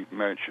anybody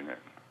mention it.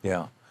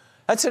 Yeah.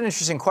 That's an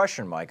interesting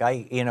question, Mike.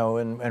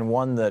 And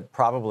one that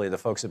probably the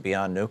folks at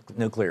Beyond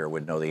Nuclear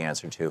would know the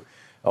answer to,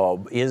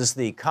 is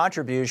the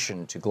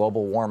contribution to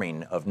global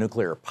warming of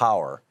nuclear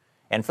power,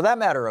 and for that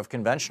matter of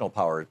conventional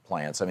power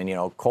plants. I mean,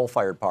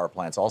 coal-fired power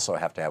plants also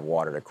have to have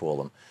water to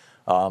cool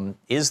them.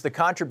 Is the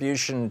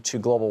contribution to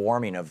global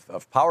warming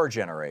of power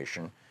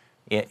generation,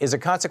 is it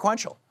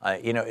consequential?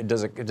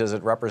 Does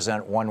it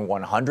represent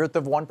 1/100th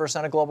of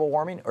 1% of global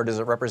warming, or does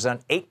it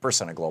represent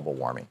 8% of global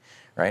warming?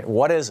 Right?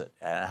 What is it,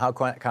 and how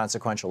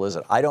consequential is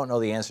it? I don't know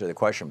the answer to the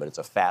question, but it's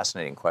a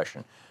fascinating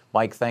question.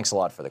 Mike, thanks a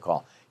lot for the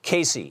call.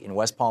 Casey in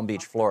West Palm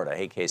Beach, Florida.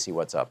 Hey, Casey,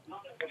 what's up?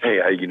 Hey,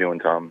 how you doing,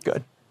 Tom?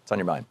 Good. What's on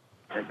your mind?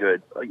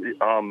 Good.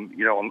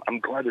 I'm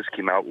glad this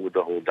came out with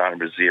the whole Donna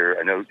Brazier.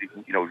 I know,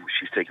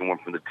 she's taking one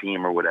from the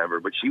team or whatever,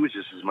 but she was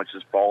just as much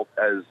as fault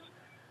as,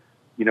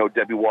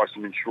 Debbie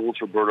Wasserman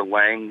Schultz, Roberta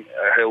Lang,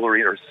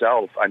 Hillary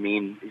herself. I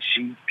mean,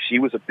 she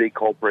was a big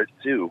culprit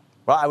too.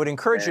 Well, I would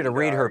encourage you to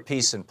read her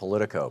piece in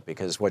Politico,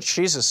 because what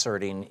she's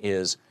asserting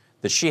is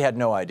that she had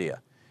no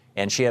idea.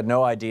 And she had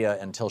no idea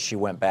until she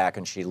went back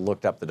and she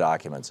looked up the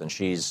documents, and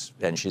she's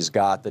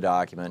got the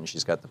document, and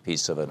she's got the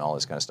piece of it and all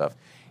this kind of stuff.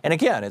 And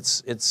again,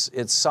 it's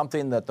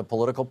something that the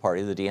political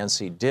party, the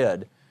DNC,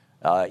 did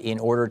in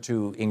order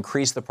to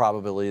increase the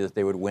probability that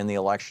they would win the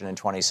election in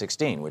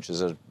 2016, which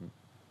is a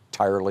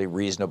entirely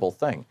reasonable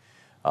thing.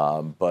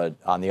 But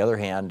on the other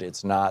hand,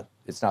 it's not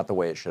the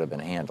way it should have been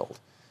handled.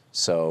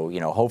 So,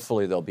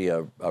 hopefully there'll be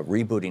a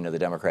rebooting of the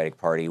Democratic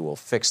Party. We'll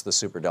fix the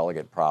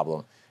superdelegate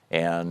problem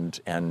and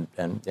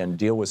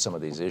deal with some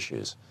of these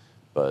issues.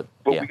 But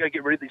we got to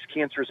get rid of these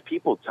cancerous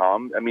people,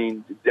 Tom. I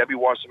mean, Debbie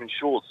Wasserman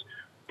Schultz,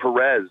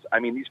 Perez. I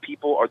mean, these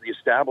people are the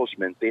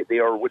establishment. They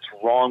are what's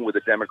wrong with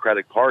the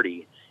Democratic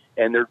Party,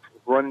 and they're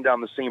running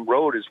down the same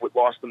road as what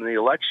lost them in the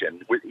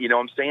election.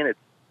 I'm saying?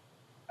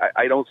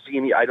 I don't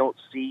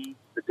see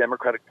the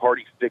Democratic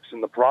Party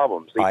fixing the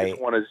problems. They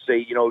just want to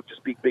say,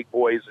 just be big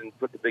boys and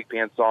put the big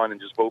pants on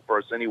and just vote for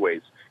us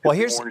anyways. Well,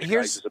 here's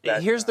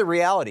the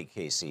reality,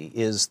 Casey,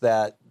 is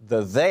that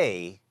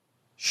we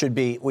should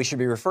be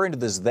referring to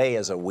this they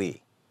as a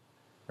we,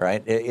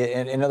 right?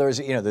 In other words,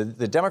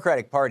 the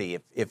Democratic Party,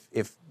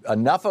 if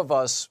enough of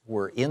us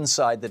were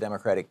inside the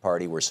Democratic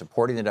Party, we're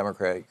supporting the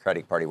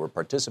Democratic Party, we're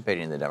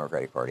participating in the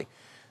Democratic Party,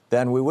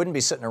 then we wouldn't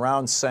be sitting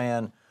around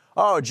saying,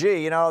 oh,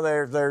 gee,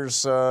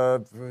 there's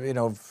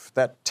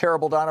that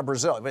terrible Donna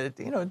Brazile. But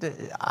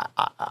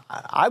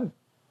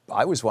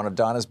I was one of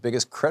Donna's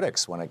biggest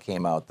critics when it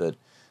came out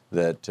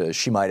that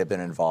she might have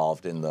been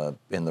involved in the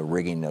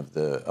rigging of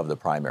the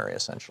primary,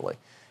 essentially.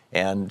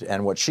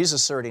 And what she's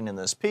asserting in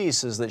this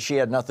piece is that she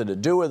had nothing to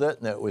do with it,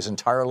 and that it was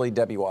entirely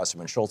Debbie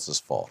Wasserman Schultz's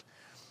fault.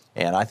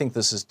 And I think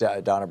this is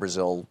Donna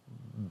Brazile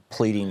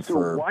pleading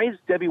for why is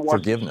Debbie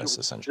forgiveness,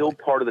 essentially. Still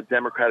part of the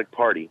Democratic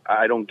Party?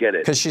 I don't get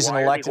it. Because she's an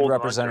elected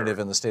representative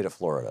in the state of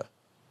Florida.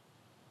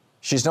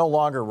 She's no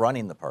longer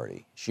running the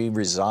party. She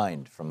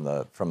resigned from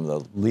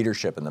the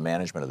leadership and the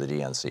management of the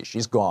DNC.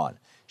 She's gone.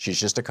 She's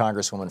just a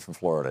congresswoman from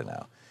Florida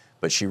now.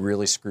 But she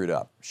really screwed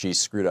up. She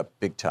screwed up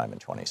big time in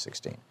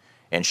 2016.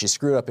 And she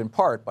screwed up in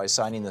part by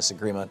signing this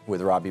agreement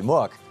with Robbie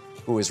Mook,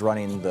 who was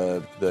running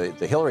the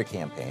Hillary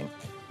campaign,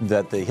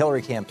 that the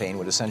Hillary campaign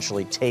would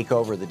essentially take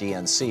over the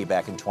DNC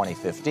back in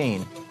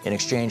 2015 in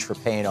exchange for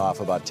paying off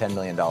about $10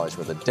 million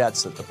worth of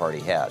debts that the party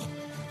had.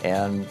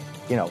 And,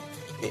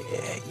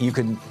 you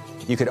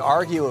could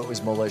argue it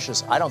was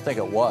malicious. I don't think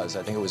it was.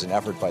 I think it was an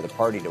effort by the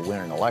party to win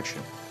an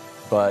election.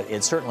 But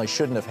it certainly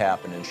shouldn't have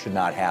happened and should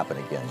not happen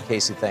again.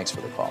 Casey, thanks for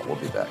the call. We'll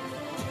be back.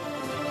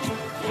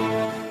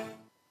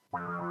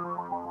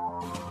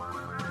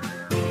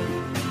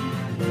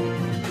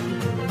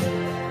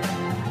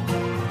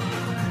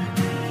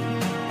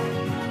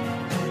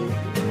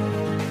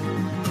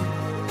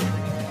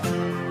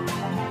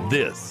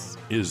 This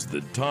is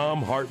the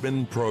Thom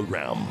Hartmann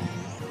Program.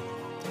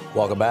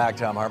 Welcome back.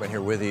 Thom Hartmann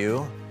here with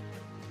you.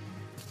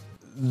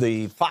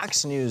 The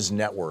Fox News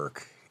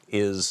network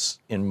is,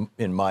 in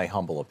my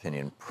humble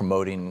opinion,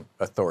 promoting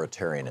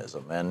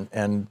authoritarianism.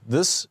 And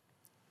this,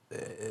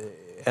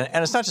 and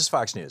it's not just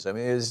Fox News. I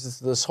mean, it's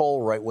this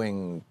whole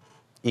right-wing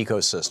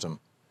ecosystem,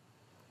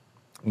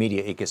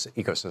 media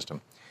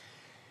ecosystem.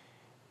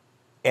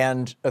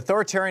 And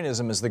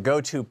authoritarianism is the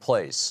go-to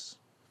place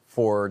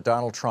for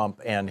Donald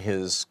Trump and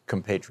his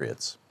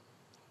compatriots.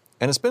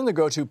 And it's been the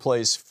go-to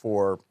place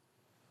for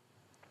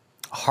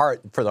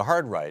the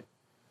hard right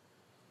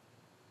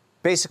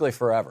basically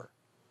forever,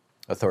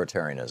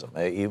 authoritarianism.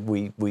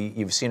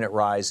 You've seen it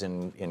rise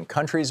in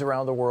countries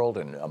around the world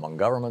and among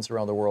governments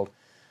around the world.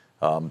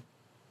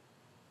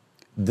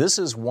 This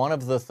is one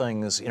of the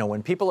things,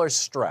 when people are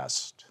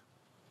stressed,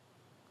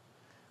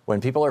 when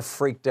people are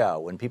freaked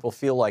out, when people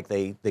feel like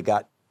they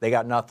got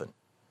nothing,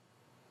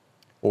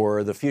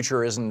 or the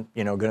future isn't,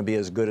 going to be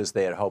as good as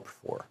they had hoped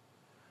for,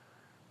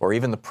 or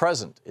even the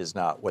present is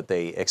not what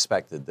they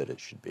expected that it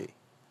should be.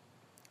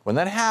 When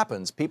that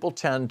happens, people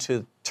tend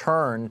to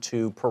turn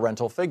to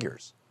parental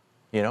figures.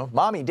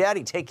 Mommy,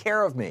 Daddy, take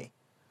care of me.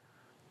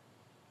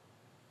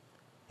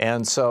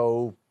 And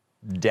so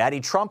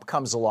Daddy Trump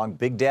comes along,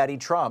 Big Daddy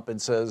Trump,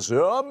 and says,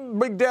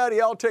 Big Daddy,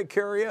 I'll take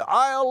care of you.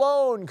 I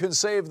alone can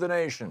save the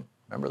nation.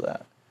 Remember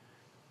that?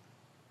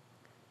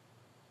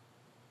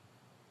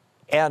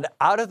 And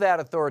out of that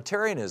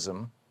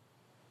authoritarianism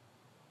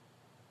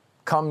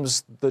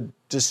comes the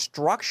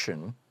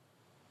destruction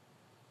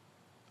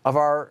of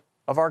our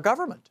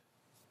government.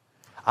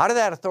 Out of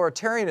that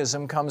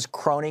authoritarianism comes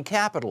crony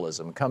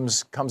capitalism,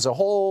 comes a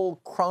whole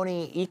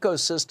crony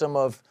ecosystem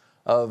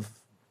of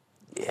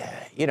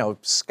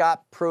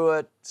Scott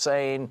Pruitt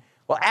saying,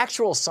 well,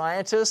 actual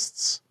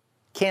scientists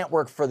can't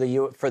work for the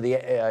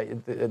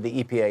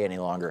EPA any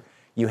longer.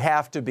 You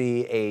have to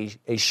be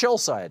a shill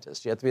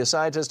scientist. You have to be a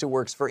scientist who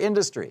works for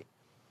industry.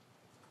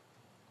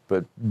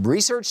 But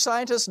research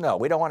scientists, no,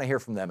 we don't want to hear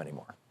from them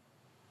anymore.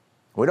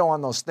 We don't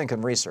want those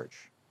thinking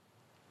research.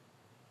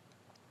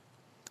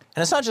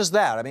 And it's not just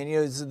that. I mean,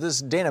 this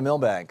Dana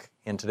Milbank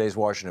in today's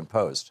Washington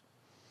Post.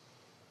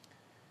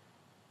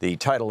 The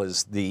title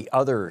is The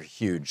Other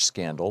Huge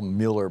Scandal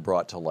Mueller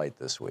Brought to Light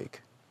This Week.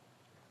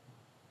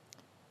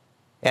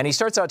 And he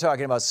starts out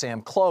talking about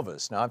Sam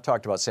Clovis. Now, I've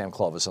talked about Sam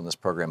Clovis on this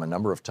program a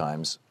number of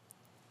times.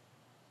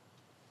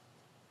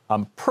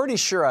 I'm pretty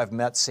sure I've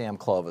met Sam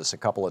Clovis a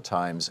couple of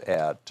times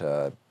at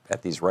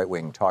these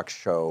right-wing talk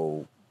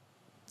show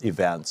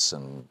events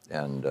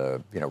and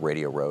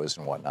Radio Rows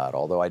and whatnot.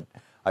 Although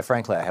I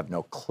frankly have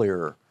no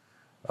clear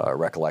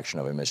recollection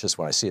of him. It's just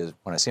when I see him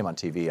on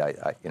TV,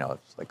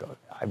 it's like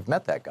I've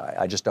met that guy.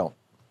 I just don't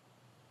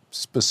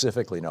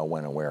specifically know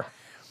when and where.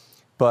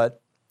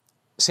 But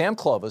Sam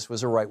Clovis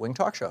was a right-wing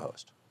talk show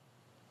host.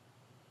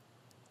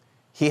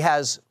 He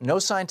has no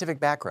scientific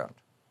background.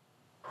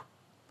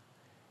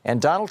 And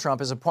Donald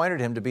Trump has appointed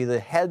him to be the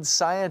head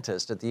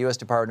scientist at the U.S.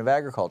 Department of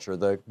Agriculture,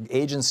 the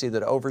agency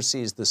that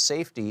oversees the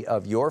safety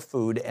of your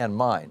food and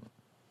mine.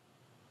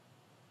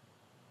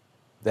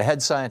 The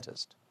head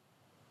scientist.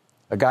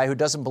 A guy who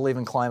doesn't believe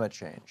in climate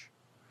change.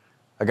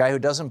 A guy who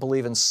doesn't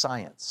believe in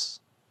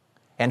science.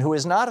 And who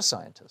is not a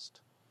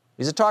scientist.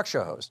 He's a talk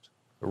show host,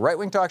 a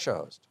right-wing talk show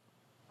host.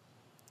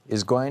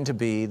 Is going to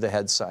be the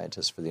head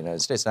scientist for the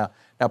United States.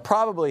 Now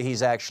probably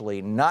he's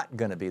actually not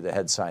going to be the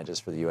head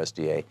scientist for the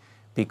USDA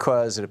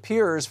because it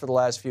appears for the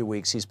last few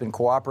weeks he's been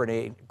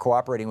cooperating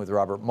with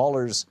Robert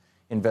Mueller's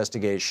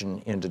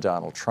investigation into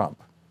Donald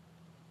Trump.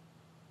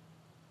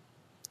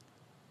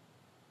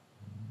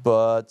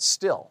 But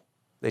still,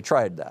 they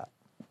tried that.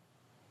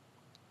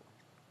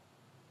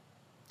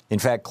 In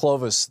fact,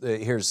 Clovis,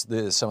 here's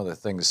some of the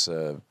things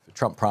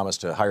Trump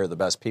promised to hire the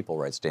best people,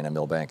 writes Dana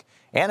Milbank.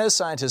 And as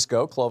scientists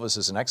go, Clovis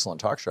is an excellent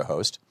talk show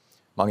host.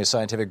 Among his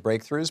scientific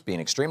breakthroughs, being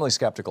extremely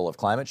skeptical of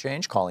climate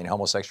change, calling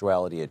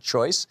homosexuality a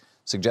choice,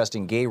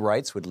 suggesting gay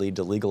rights would lead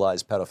to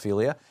legalized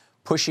pedophilia,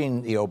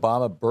 pushing the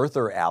Obama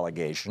birther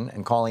allegation,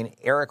 and calling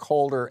Eric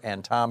Holder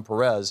and Tom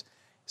Perez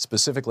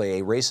specifically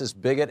a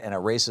racist bigot and a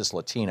racist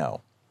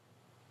Latino.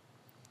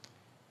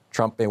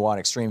 Trump may want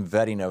extreme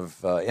vetting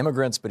of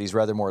immigrants, but he's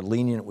rather more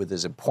lenient with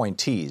his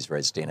appointees,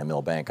 writes Dana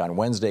Milbank. On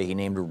Wednesday, he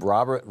named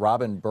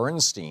Robin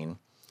Bernstein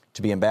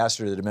to be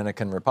ambassador to the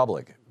Dominican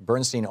Republic.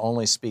 Bernstein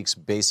only speaks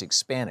basic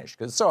Spanish,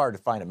 because it's so hard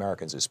to find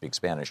Americans who speak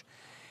Spanish.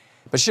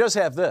 But she does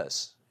have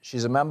this.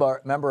 She's a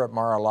member at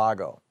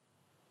Mar-a-Lago.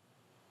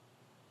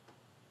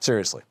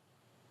 Seriously.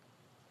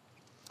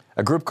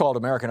 A group called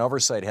American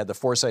Oversight had the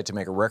foresight to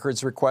make a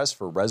records request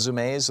for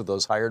resumes of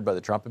those hired by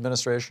the Trump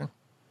administration.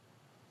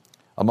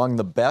 Among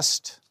the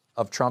best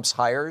of Trump's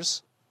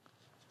hires,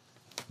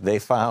 they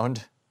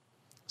found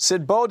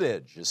Sid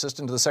Bowditch,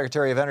 Assistant to the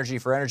Secretary of Energy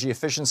for Energy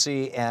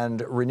Efficiency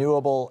and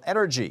Renewable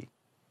Energy.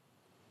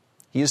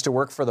 He used to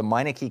work for the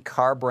Meineke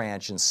Car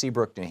Branch in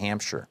Seabrook, New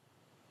Hampshire.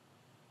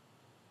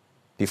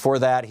 Before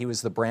that, he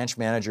was the branch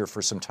manager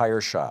for some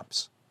tire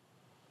shops.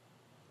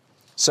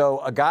 So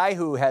a guy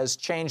who has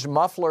changed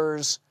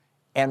mufflers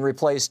and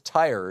replaced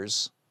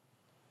tires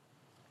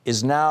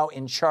is now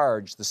in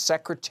charge, the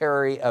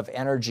Secretary of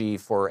Energy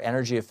for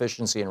Energy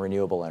Efficiency and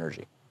Renewable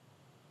Energy.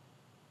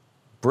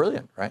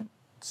 Brilliant, right?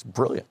 It's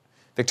brilliant.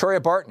 Victoria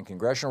Barton,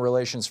 Congressional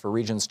Relations for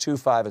Regions 2,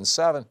 5,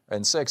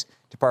 and 6,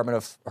 Department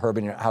of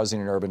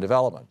Housing and Urban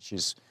Development. In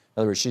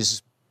other words,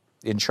 she's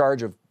in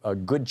charge of a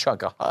good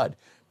chunk of HUD.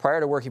 Prior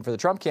to working for the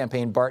Trump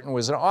campaign, Barton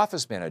was an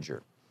office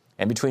manager.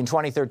 And between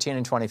 2013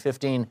 and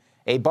 2015,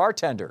 a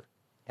bartender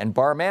and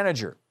bar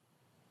manager.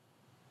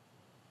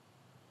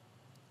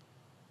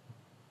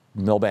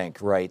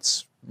 Milbank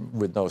writes,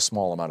 with no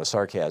small amount of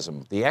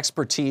sarcasm, the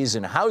expertise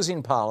in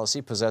housing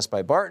policy possessed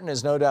by Barton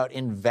is no doubt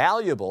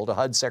invaluable to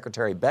HUD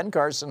Secretary Ben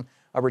Carson,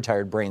 a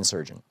retired brain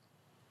surgeon.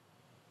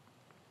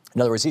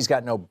 In other words, he's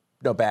got no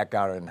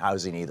background in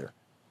housing either.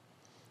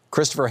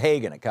 Christopher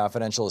Hagan, a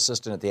confidential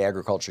assistant at the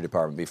Agriculture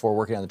Department. Before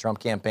working on the Trump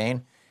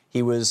campaign,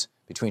 he was,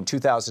 between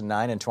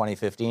 2009 and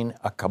 2015,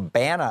 a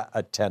cabana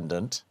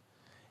attendant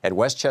at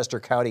Westchester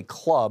Country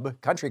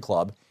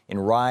Club in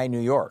Rye, New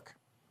York.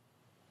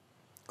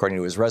 According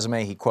to his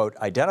resume, he, quote,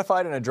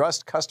 identified and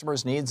addressed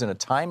customers' needs in a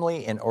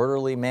timely and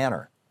orderly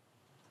manner.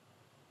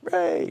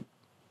 Right.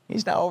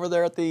 He's now over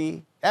there at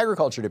the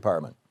Agriculture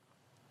Department.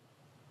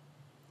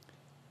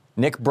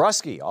 Nick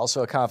Brusky,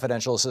 also a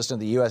confidential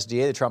assistant at the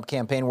USDA, the Trump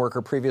campaign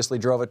worker, previously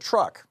drove a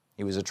truck.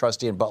 He was a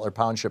trustee in Butler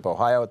Township,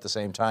 Ohio at the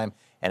same time,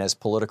 and as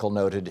Political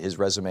noted, his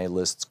resume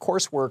lists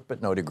coursework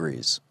but no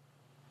degrees.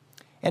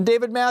 And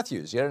David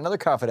Matthews, yet another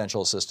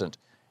confidential assistant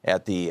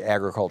at the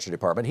Agriculture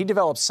Department. He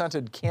developed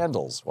scented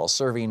candles while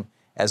serving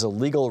as a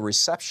legal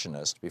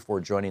receptionist before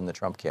joining the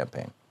Trump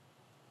campaign.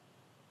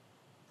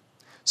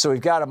 So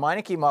we've got a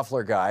Meineke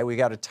muffler guy, we've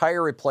got a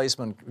tire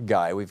replacement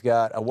guy, we've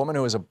got a woman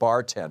who is a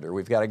bartender,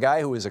 we've got a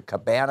guy who is a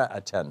cabana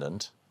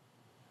attendant,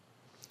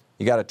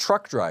 you got a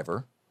truck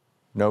driver.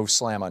 No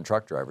slam on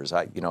truck drivers.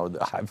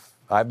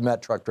 I've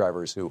met truck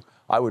drivers who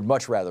I would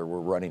much rather were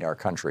running our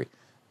country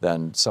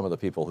than some of the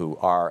people who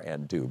are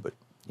and do. But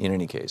in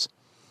any case,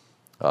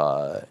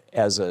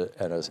 as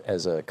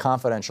a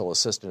confidential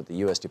assistant at the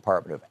U.S.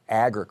 Department of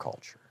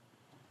Agriculture,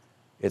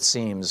 it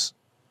seems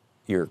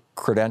your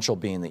credential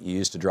being that you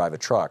used to drive a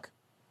truck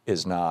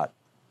is not.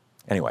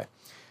 Anyway,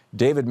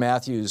 David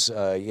Matthews,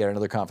 yet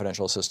another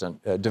confidential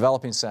assistant,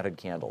 developing scented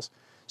candles.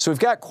 So we've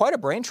got quite a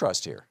brain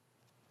trust here.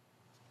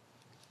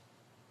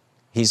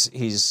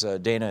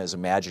 Dana is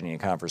imagining a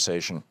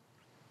conversation.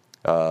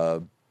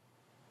 Hey,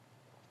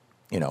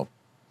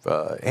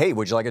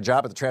 would you like a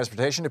job at the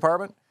Transportation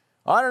Department?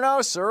 I don't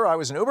know, sir. I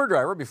was an Uber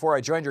driver before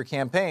I joined your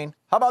campaign.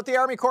 How about the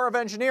Army Corps of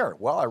Engineer?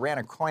 Well, I ran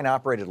a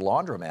coin-operated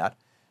laundromat.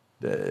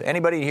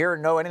 Anybody here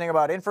know anything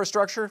about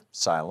infrastructure?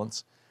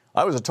 Silence.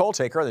 I was a toll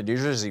taker on the New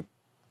Jersey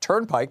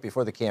Turnpike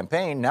before the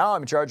campaign. Now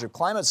I'm in charge of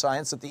climate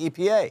science at the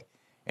EPA.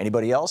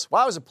 Anybody else?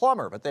 Well, I was a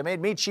plumber, but they made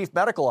me chief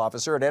medical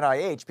officer at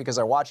NIH because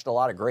I watched a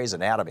lot of Grey's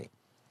Anatomy.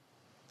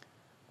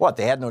 What,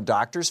 they had no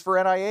doctors for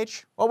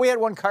NIH? Well, we had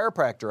one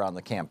chiropractor on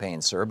the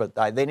campaign, sir, but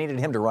they needed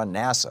him to run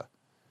NASA.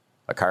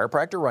 A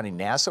chiropractor running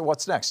NASA?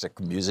 What's next? A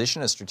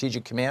musician, a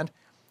strategic command?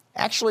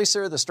 Actually,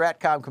 sir, the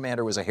Stratcom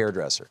commander was a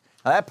hairdresser.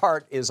 Now, that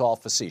part is all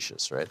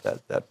facetious, right?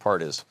 That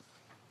part is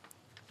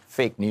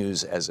fake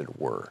news, as it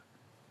were.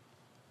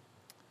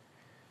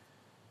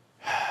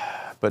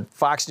 But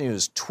Fox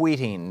News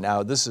tweeting,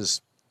 now this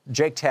is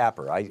Jake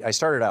Tapper. I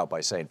started out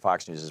by saying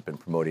Fox News has been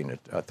promoting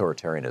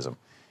authoritarianism.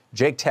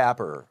 Jake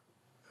Tapper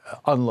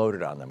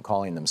unloaded on them,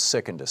 calling them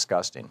sick and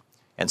disgusting.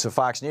 And so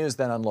Fox News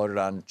then unloaded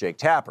on Jake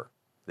Tapper.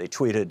 They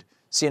tweeted,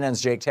 CNN's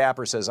Jake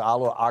Tapper says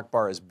Allah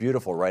Akbar is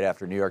beautiful right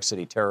after New York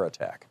City terror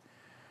attack.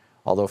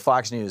 Although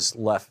Fox News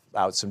left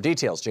out some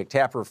details, Jake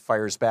Tapper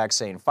fires back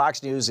saying,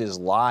 Fox News is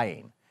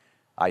lying.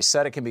 I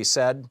said it can be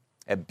said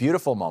at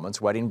beautiful moments,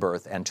 wedding,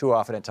 birth, and too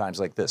often at times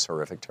like this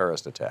horrific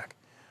terrorist attack.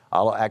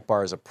 Allah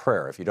Akbar is a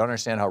prayer. If you don't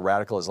understand how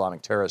radical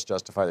Islamic terrorists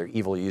justify their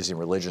evil using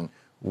religion,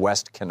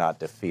 West cannot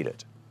defeat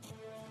it.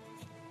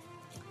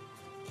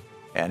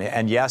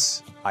 And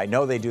yes, I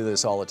know they do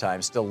this all the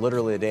time. Still,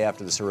 literally a day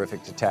after this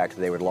horrific attack,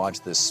 they would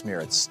launch this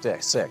smear. It's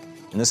sick.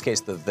 In this case,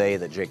 the they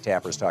that Jake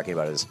Tapper is talking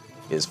about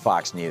is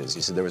Fox News.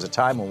 He said there was a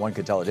time when one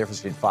could tell the difference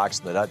between Fox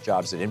and the nut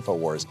jobs at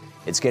InfoWars.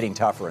 It's getting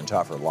tougher and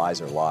tougher.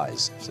 Lies are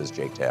lies, says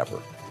Jake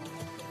Tapper.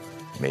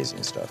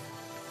 Amazing stuff.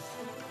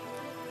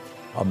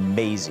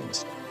 Amazing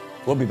stuff.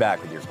 We'll be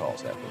back with your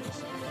calls after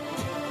this.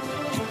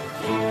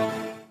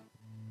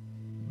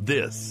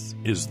 This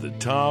is the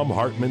Thom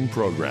Hartmann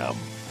Program.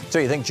 So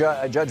you think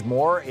Judge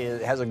Moore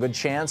has a good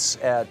chance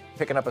at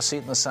picking up a seat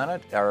in the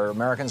Senate? Are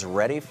Americans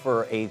ready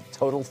for a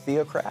total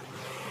theocrat?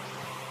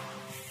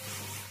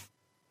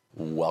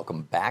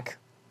 Welcome back.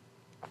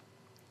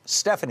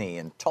 Stephanie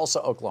in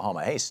Tulsa,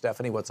 Oklahoma. Hey,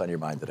 Stephanie, what's on your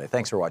mind today?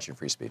 Thanks for watching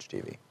Free Speech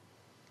TV.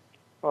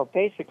 Well,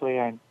 basically,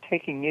 I'm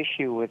taking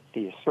issue with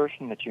the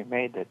assertion that you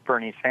made that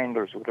Bernie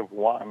Sanders would have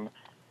won.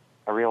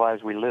 I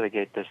realize we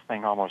litigate this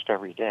thing almost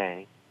every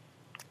day.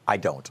 I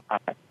don't.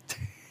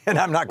 And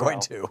I'm not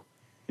going to.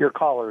 Your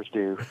callers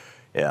do.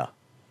 Yeah.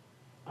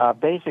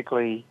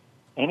 Basically,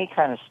 any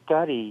kind of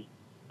study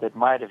that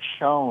might have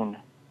shown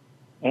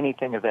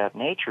anything of that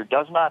nature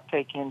does not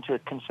take into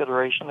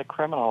consideration the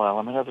criminal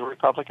element of the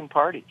Republican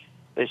Party.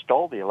 They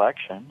stole the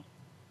election.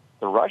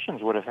 The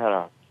Russians would have had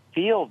a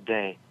field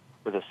day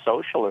with a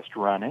socialist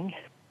running.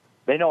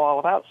 They know all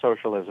about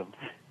socialism.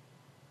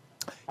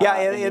 Yeah,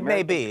 it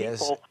may be.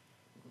 People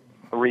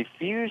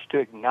refuse to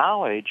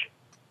acknowledge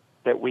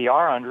that we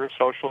are under a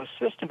socialist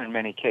system in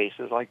many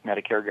cases, like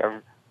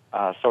Medicare,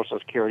 Social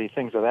Security,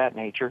 things of that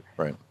nature.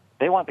 Right.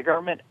 They want the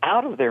government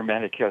out of their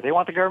Medicare. They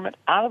want the government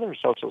out of their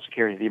Social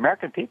Security. The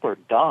American people are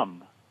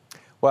dumb.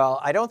 Well,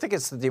 I don't think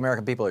it's that the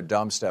American people are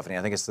dumb, Stephanie.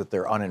 I think it's that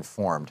they're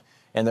uninformed.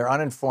 And they're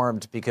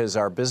uninformed because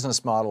our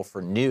business model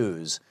for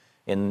news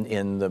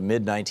in the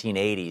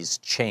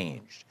mid-1980s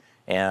changed.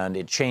 And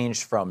it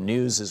changed from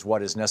news is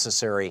what is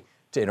necessary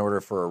in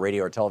order for a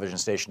radio or television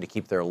station to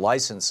keep their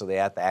license, so they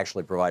have to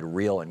actually provide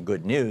real and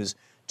good news,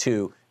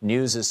 to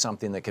news is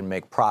something that can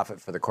make profit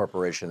for the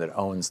corporation that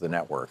owns the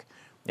network.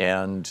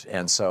 And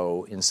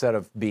so instead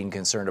of being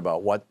concerned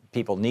about what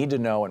people need to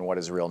know and what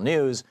is real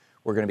news,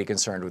 we're going to be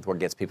concerned with what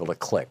gets people to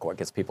click, what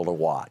gets people to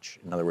watch.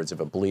 In other words,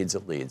 if it bleeds,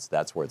 it leads.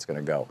 That's where it's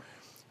going to go.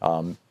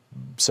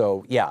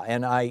 So yeah,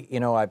 and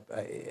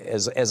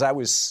as I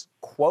was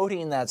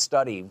quoting that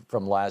study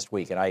from last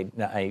week, and I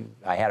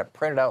had it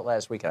printed out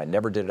last week, and I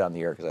never did it on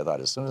the air because I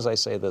thought as soon as I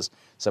say this,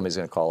 somebody's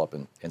going to call up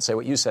and say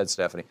what you said,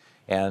 Stephanie.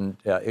 And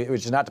it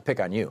was just not to pick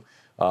on you,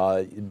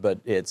 but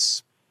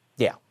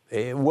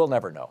we'll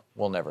never know.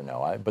 We'll never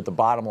know. But the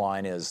bottom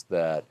line is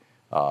that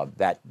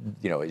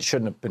it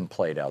shouldn't have been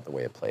played out the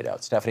way it played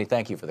out. Stephanie,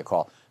 thank you for the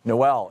call.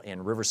 Noel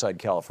in Riverside,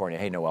 California.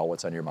 Hey, Noel,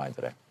 what's on your mind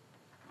today?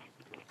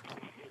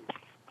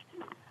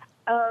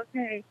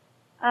 Okay.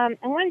 I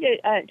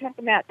wanted to talk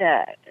about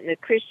the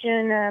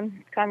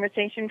Christian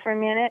conversation for a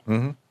minute.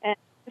 Mm-hmm. And I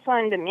just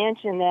wanted to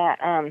mention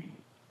that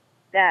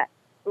that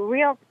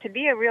to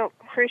be a real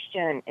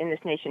Christian in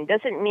this nation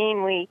doesn't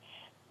mean we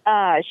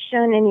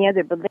shun any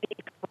other belief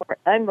or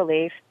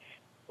unbelief.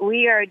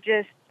 We are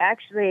just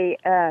actually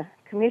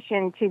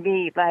commissioned to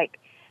be like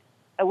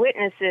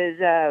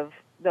witnesses of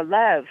the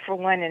love for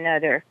one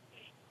another.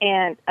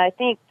 And I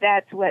think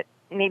that's what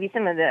maybe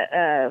some of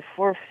the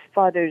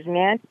forefathers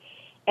meant.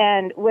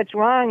 And what's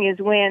wrong is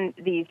when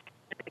these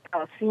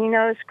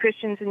CINOs,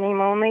 Christians in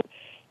name only,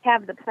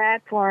 have the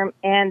platform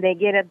and they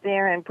get up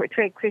there and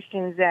portray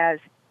Christians as,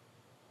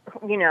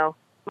 believing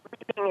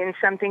in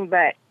something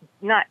but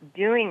not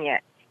doing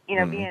it,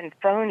 being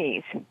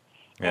phonies.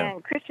 Yeah.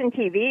 And Christian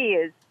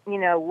TV is,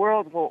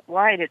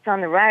 worldwide. It's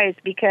on the rise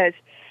because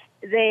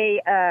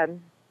they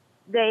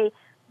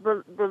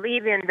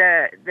believe in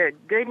the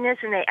goodness,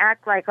 and they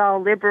act like all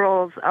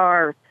liberals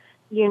are,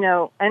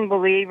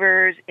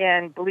 unbelievers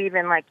and believe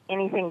in like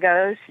anything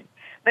goes.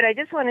 But I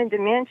just wanted to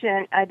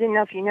mention, I didn't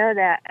know if you know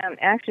that,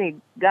 actually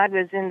God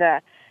was in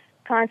the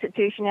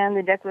Constitution and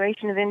the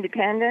Declaration of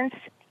Independence,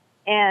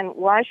 and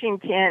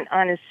Washington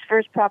on his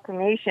first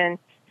proclamation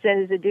said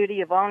it's the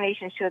duty of all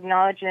nations to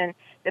acknowledge in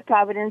the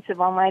providence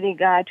of Almighty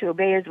God, to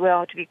obey His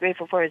will, to be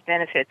grateful for His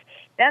benefits.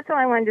 That's all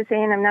I wanted to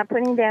say, and I'm not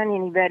putting down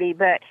anybody,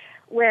 but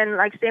when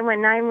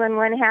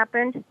 911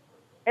 happened,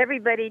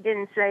 everybody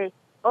didn't say,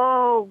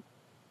 oh,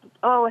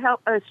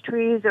 help us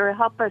trees or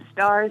help us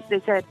stars.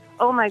 They said,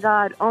 oh my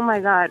God, oh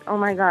my God, oh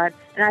my God.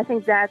 And I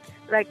think that's,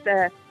 like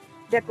the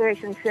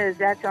Declaration says,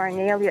 that's our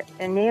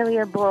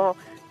inalienable,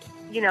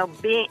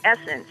 being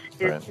essence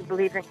is to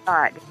believe in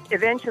God.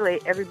 Eventually,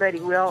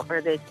 everybody will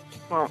or they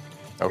won't.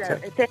 Okay. So,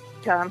 thank you,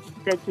 Tom.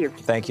 Thank you.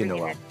 Thank you,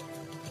 Noel.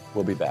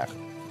 We'll be back.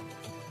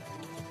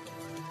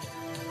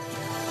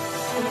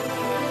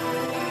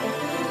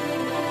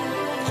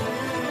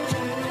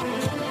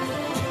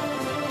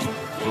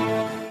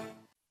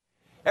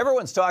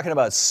 Everyone's talking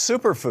about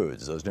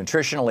superfoods, those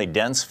nutritionally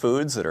dense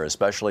foods that are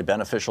especially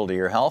beneficial to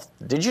your health.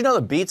 Did you know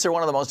that beets are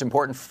one of the most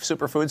important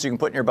superfoods you can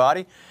put in your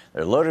body?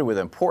 They're loaded with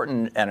an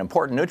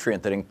important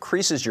nutrient that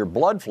increases your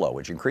blood flow,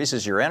 which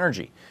increases your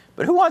energy.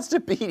 But who wants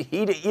to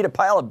eat a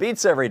pile of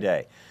beets every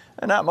day?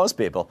 Not most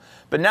people.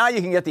 But now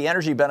you can get the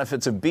energy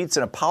benefits of beets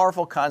in a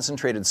powerful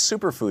concentrated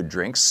superfood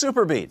drink,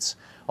 Super Beets.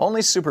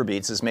 Only Super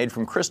Beets is made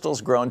from crystals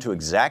grown to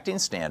exacting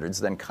standards,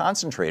 then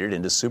concentrated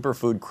into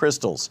superfood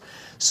crystals.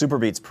 Super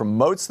Beets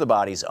promotes the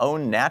body's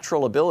own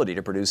natural ability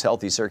to produce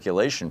healthy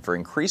circulation for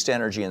increased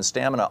energy and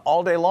stamina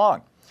all day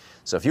long.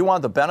 So if you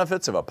want the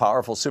benefits of a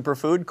powerful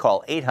superfood,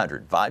 call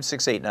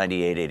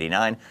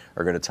 800-568-9889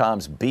 or go to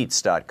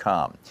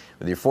tomsbeets.com.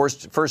 With your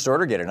first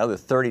order, get another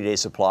 30-day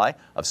supply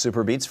of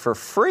Super Beets for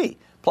free,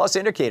 plus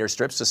indicator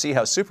strips to see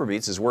how Super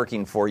Beets is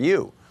working for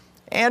you.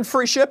 And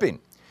free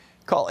shipping.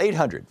 Call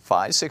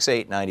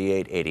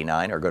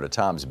 800-568-9889 or go to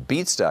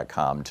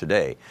tomsbeets.com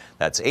today.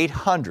 That's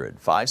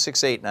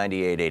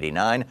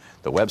 800-568-9889,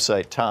 the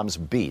website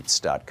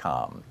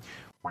tomsbeets.com.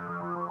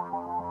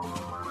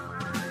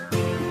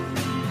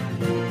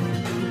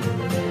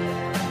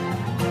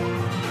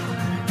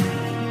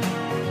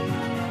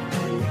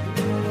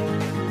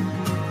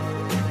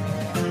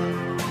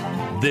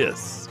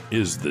 This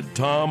is the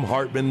Thom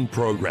Hartmann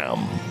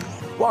Program.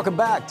 Welcome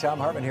back. Thom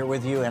Hartmann here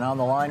with you, and on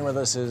the line with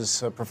us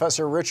is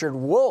Professor Richard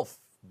Wolff,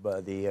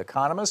 the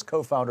economist,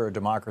 co-founder of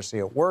Democracy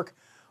at Work,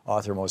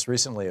 author most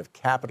recently of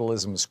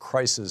Capitalism's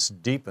Crisis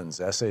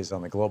Deepens, Essays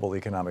on the Global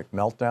Economic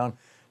Meltdown,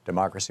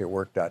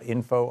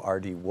 democracyatwork.info,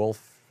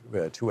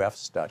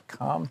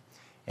 rdwolff2fs.com,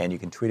 and you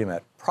can tweet him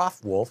at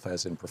Prof. Wolff,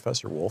 as in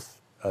Professor Wolff.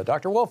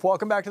 Dr. Wolff,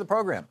 welcome back to the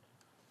program.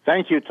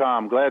 Thank you,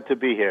 Tom. Glad to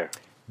be here.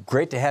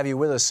 Great to have you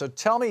with us. So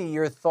tell me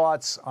your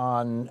thoughts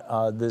on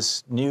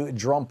this new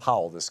Jerome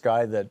Powell, this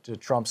guy that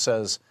Trump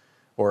says,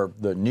 or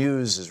the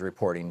news is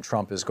reporting,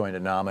 Trump is going to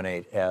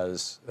nominate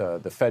as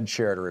the Fed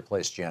chair to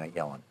replace Janet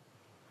Yellen.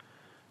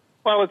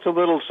 Well, it's a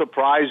little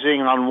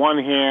surprising on one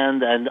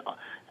hand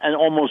and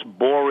almost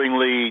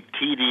boringly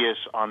tedious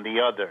on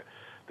the other.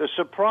 The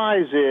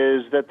surprise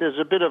is that there's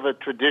a bit of a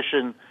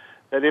tradition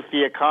that if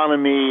the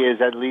economy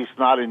is at least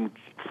not in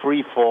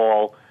free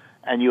fall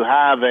and you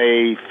have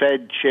a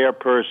Fed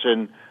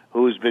chairperson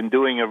who's been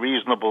doing a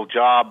reasonable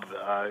job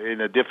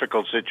in a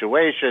difficult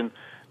situation,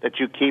 that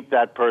you keep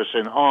that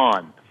person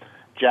on.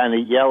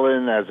 Janet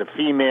Yellen, as a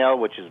female,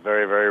 which is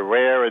very, very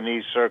rare in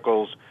these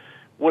circles,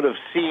 would have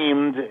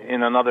seemed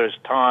in another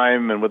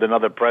time and with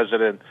another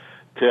president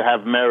to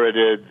have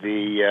merited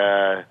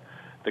the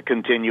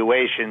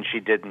continuation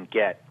she didn't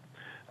get.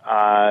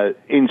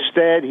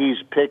 Instead, he's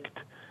picked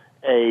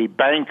a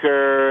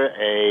banker,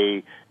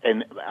 a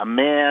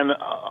man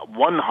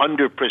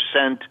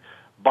 100%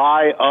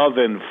 by, of,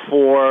 and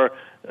for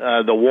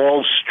the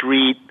Wall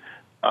Street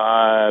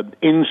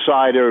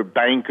insider,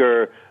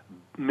 banker,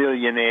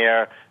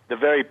 millionaire, the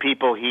very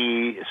people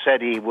he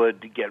said he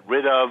would get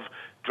rid of,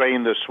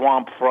 drain the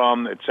swamp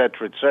from, et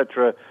cetera, et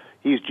cetera.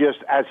 He's just,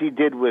 as he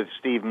did with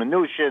Steve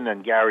Mnuchin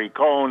and Gary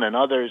Cohn and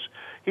others,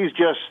 he's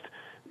just,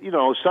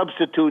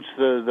 substitutes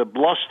the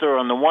bluster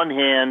on the one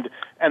hand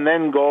and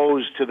then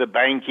goes to the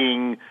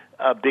banking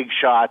big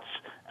shots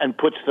and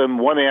puts them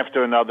one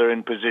after another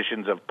in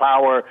positions of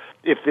power.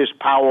 If this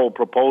Powell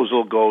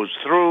proposal goes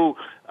through,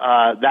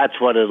 that's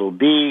what it'll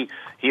be.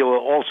 He will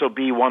also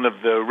be one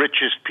of the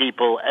richest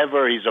people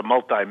ever. He's a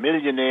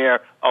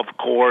multimillionaire, of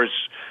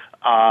course,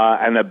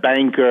 and a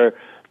banker.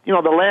 The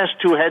last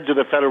two heads of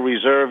the Federal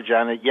Reserve,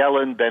 Janet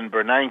Yellen, Ben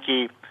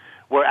Bernanke,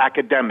 were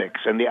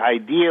academics, and the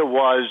idea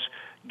was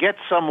get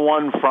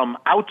someone from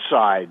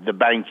outside the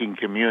banking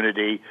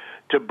community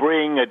to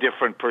bring a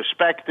different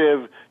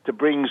perspective, to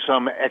bring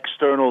some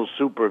external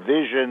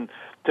supervision,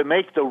 to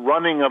make the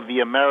running of the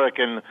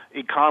American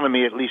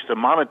economy, at least the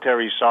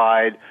monetary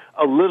side,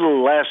 a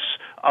little less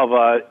of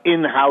an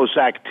in-house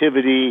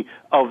activity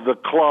of the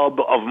club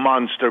of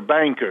monster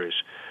bankers.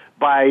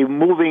 By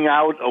moving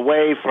out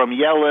away from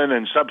Yellen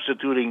and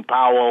substituting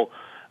Powell,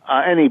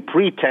 any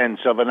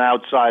pretense of an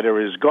outsider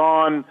is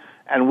gone,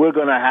 and we're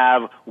going to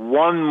have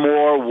one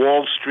more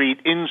Wall Street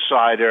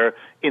insider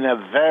in a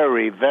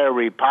very,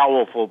 very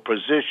powerful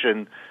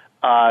position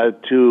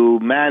to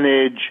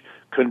manage,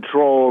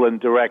 control, and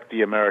direct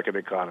the American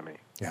economy.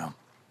 Yeah,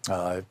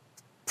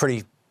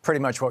 pretty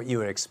much what you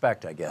would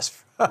expect, I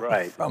guess.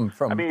 Right. from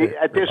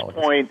at this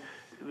point,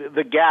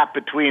 the gap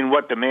between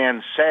what the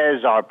man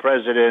says, our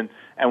president,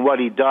 and what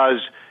he does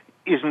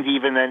isn't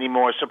even any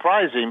more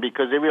surprising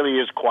because it really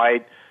is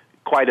quite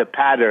a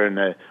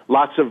pattern.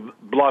 Lots of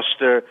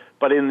bluster,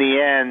 but in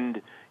the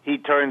end, he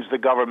turns the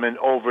government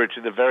over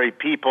to the very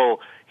people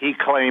he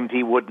claimed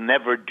he would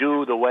never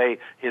do the way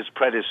his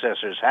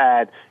predecessors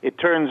had. It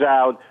turns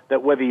out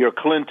that whether you're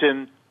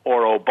Clinton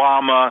or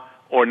Obama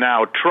or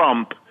now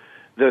Trump,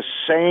 the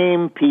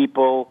same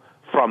people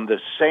from the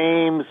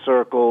same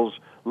circles,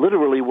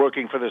 literally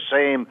working for the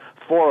same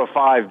 4 or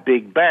 5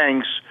 big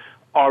banks,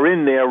 are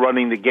in there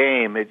running the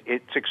game.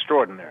 It's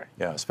extraordinary.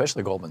 Yeah,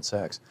 especially Goldman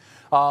Sachs.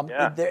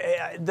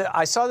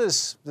 I saw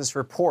this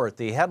report.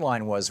 The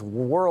headline was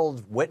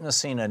 "World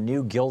Witnessing a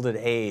New Gilded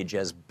Age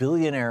as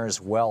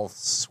Billionaires' Wealth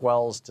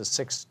Swells to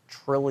 $6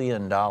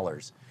 trillion."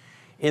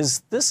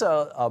 Is this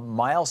a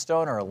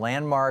milestone or a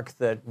landmark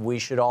that we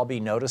should all be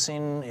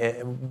noticing?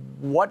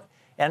 What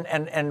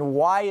and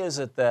why is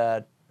it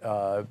that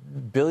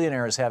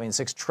billionaires having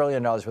 $6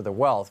 trillion worth of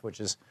wealth, which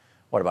is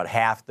about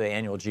half the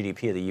annual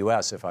GDP of the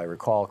U.S., if I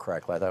recall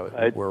correctly? I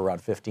thought we're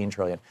around $15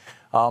 trillion.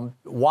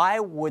 Why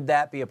would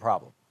that be a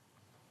problem?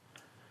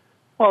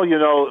 Well,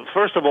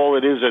 first of all,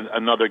 it is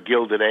another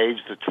Gilded Age.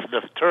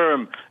 The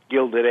term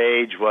Gilded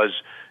Age was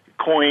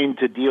coined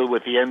to deal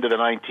with the end of the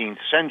 19th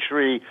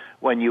century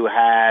when you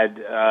had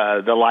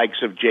the likes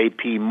of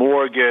J.P.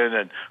 Morgan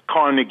and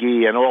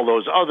Carnegie and all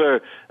those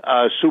other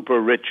super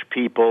rich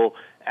people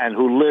and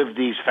who lived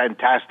these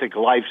fantastic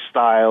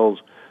lifestyles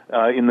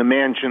in the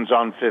mansions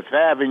on Fifth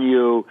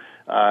Avenue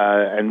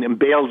and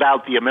bailed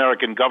out the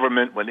American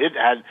government when it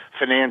had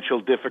financial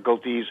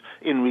difficulties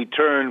in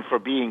return for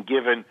being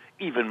given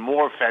even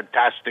more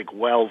fantastic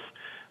wealth.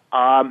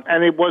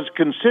 And it was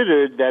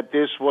considered that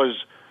this was,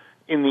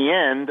 in the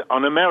end,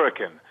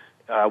 un-American.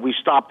 We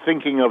stopped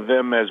thinking of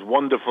them as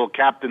wonderful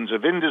captains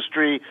of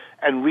industry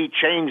and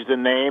rechanged the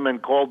name and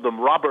called them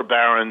robber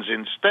barons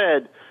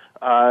instead.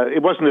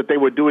 It wasn't that they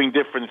were doing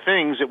different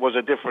things. It was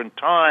a different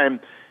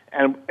time.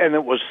 And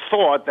it was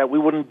thought that we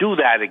wouldn't do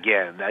that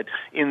again, that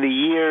in the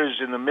years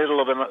in the middle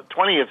of the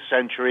 20th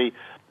century,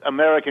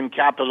 American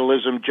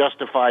capitalism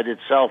justified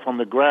itself on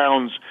the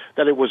grounds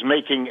that it was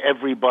making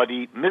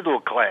everybody middle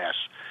class.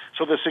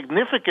 So the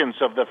significance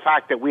of the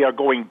fact that we are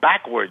going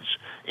backwards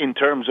in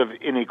terms of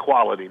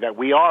inequality, that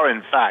we are,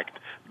 in fact,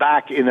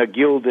 back in a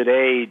Gilded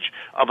Age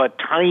of a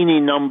tiny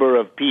number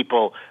of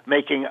people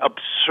making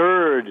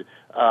absurd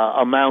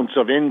amounts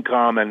of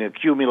income and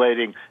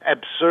accumulating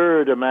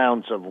absurd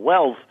amounts of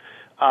wealth.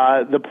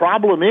 The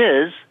problem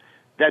is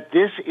that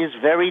this is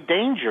very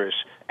dangerous,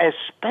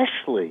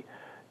 especially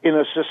in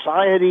a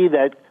society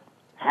that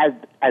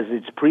had, as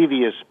its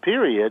previous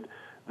period,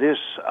 this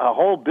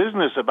whole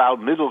business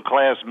about middle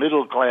class,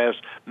 middle class,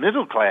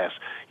 middle class.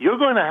 You're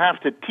going to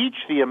have to teach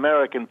the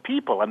American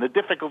people, and the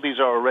difficulties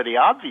are already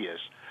obvious,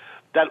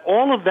 that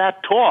all of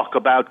that talk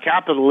about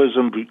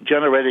capitalism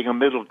generating a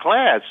middle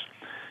class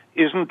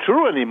isn't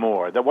true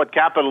anymore, that what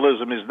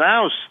capitalism is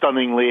now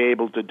stunningly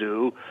able to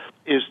do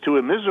is to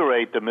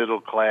immiserate the middle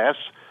class,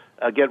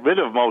 get rid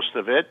of most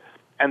of it,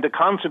 and to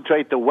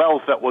concentrate the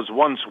wealth that was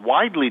once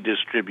widely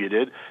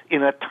distributed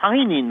in a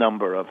tiny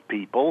number of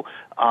people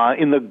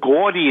in the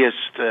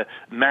gaudiest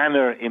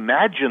manner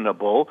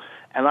imaginable.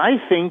 And I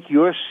think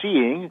you're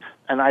seeing,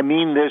 and I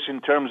mean this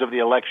in terms of the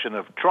election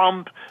of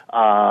Trump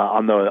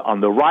on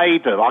the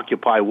right, of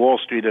Occupy Wall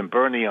Street and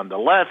Bernie on the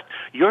left,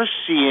 you're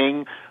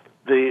seeing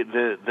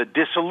the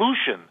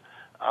dissolution,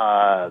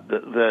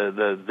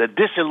 the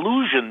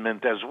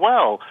disillusionment as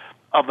well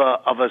of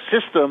a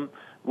system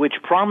which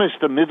promised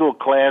the middle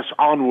class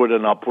onward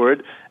and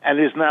upward and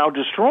is now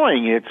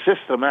destroying it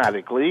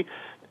systematically.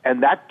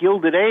 And that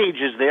Gilded Age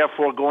is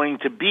therefore going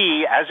to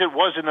be, as it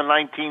was in the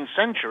 19th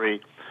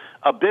century,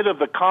 a bit of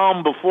the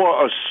calm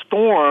before a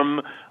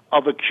storm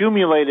of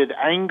accumulated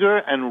anger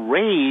and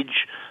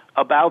rage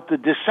about the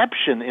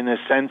deception, in a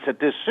sense, that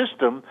this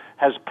system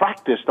has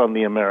practiced on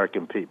the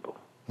American people.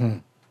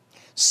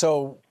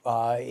 So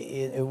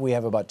we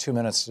have about 2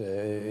 minutes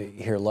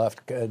here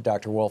left.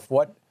 Dr. Wolff,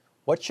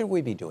 what should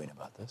we be doing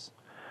about this?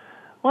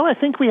 Well, I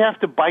think we have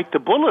to bite the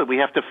bullet. We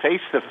have to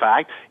face the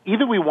fact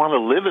either we want to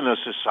live in a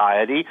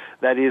society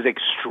that is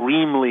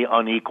extremely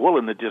unequal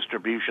in the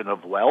distribution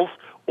of wealth,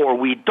 or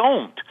we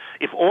don't.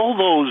 If all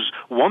those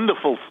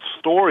wonderful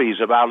stories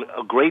about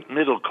a great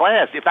middle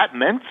class, if that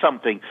meant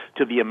something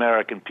to the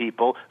American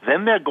people,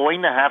 then they're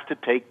going to have to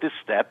take the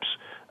steps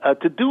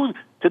to do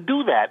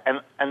that.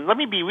 And let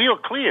me be real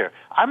clear.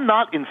 I'm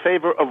not in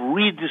favor of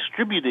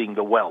redistributing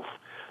the wealth.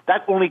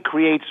 That only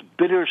creates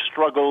bitter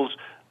struggles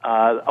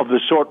of the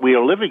sort we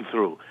are living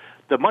through.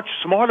 The much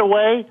smarter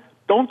way,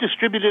 don't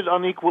distribute it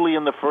unequally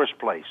in the first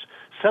place.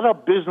 Set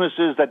up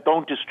businesses that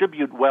don't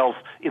distribute wealth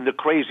in the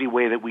crazy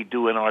way that we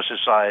do in our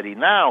society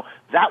now.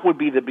 That would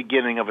be the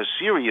beginning of a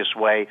serious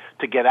way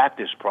to get at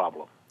this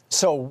problem.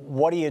 So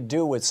what do you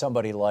do with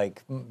somebody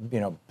like,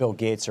 Bill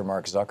Gates or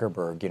Mark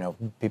Zuckerberg,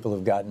 people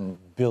who've gotten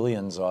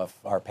billions off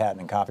our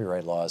patent and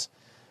copyright laws?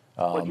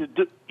 Well, you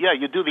do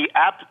the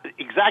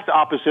exact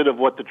opposite of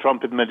what the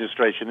Trump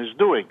administration is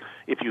doing.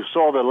 If you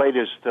saw the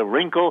latest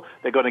wrinkle,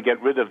 they're going to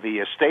get rid of the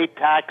estate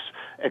tax,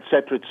 et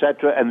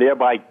cetera, and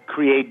thereby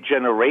create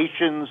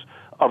generations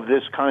of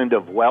this kind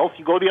of wealth.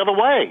 You go the other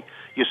way.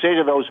 You say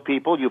to those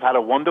people, you've had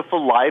a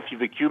wonderful life,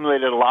 you've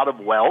accumulated a lot of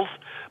wealth,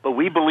 but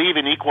we believe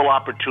in equal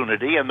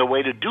opportunity, and the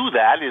way to do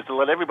that is to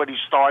let everybody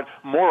start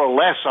more or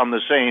less on the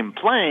same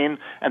plane,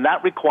 and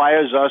that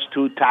requires us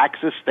to tax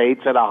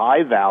estates at a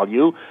high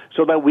value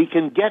so that we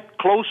can get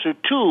closer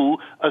to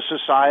a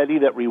society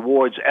that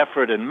rewards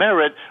effort and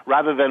merit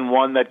rather than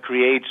one that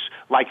creates,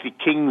 like the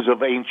kings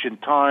of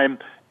ancient time,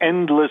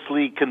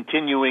 endlessly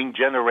continuing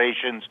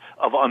generations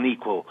of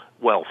unequal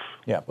wealth.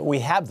 Yeah, but we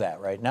have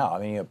that right now. I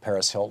mean, you have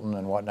Paris Hilton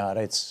and whatnot.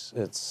 It's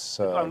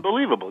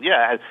unbelievable.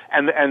 Yeah,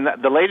 and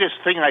the latest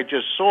thing I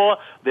just saw,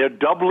 they're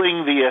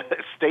doubling the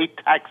estate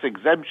tax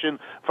exemption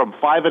from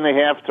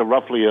 $5.5 to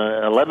roughly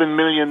 $11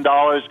 million.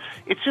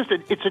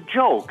 It's a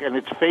joke, and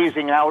it's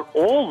phasing out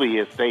all the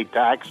estate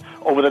tax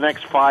over the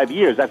next 5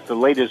 years. That's the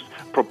latest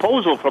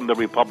proposal from the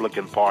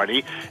Republican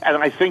Party, and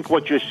I think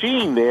what you're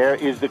seeing there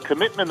is the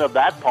commitment of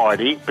that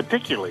party,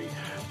 particularly,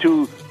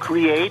 to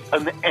create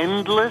an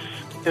endless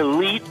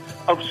elite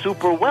of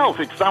super wealth.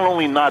 It's not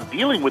only not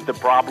dealing with the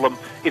problem,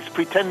 it's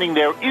pretending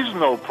there is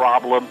no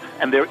problem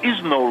and there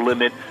is no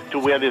limit to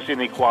where this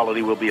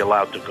inequality will be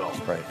allowed to go.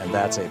 Right, and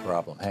that's a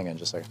problem. Hang on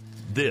just a second.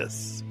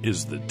 This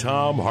is the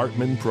Thom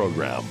Hartmann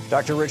Program.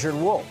 Dr. Richard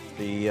Wolff.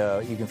 You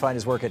can find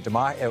his work at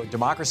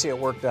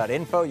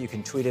democracyatwork.info. You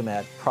can tweet him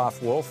at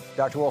Prof. Wolff.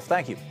 Dr. Wolff,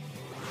 thank you.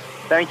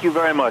 Thank you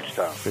very much,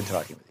 Tom. Good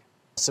talking with you.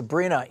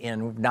 Sabrina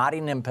in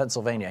Nottingham,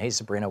 Pennsylvania. Hey,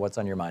 Sabrina, what's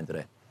on your mind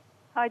today?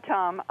 Hi,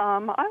 Tom. I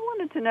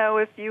wanted to know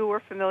if you were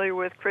familiar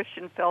with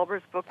Christian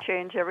Felber's book,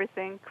 Change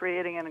Everything,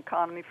 Creating an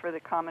Economy for the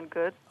Common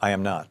Good. I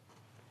am not.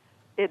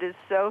 It is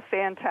so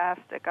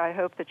fantastic. I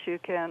hope that you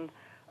can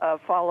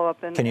follow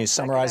up and Can you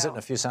summarize it in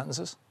a few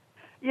sentences?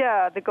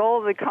 Yeah, the goal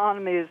of the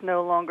economy is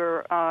no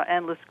longer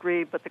endless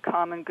greed, but the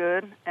common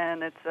good,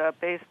 and it's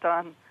based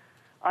on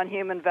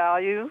human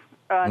value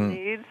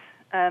needs,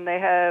 and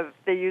they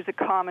use a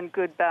common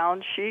good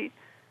balance sheet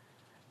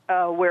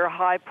where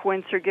high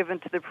points are given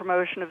to the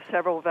promotion of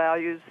several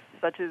values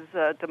such as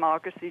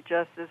democracy,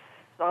 justice,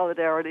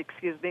 solidarity,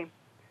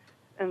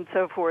 and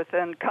so forth.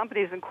 And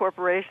companies and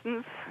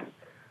corporations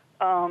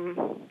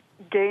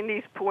gain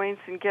these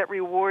points and get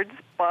rewards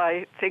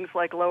by things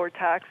like lower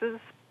taxes,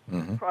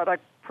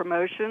 product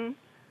promotion,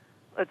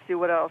 let's see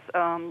what else,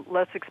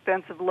 less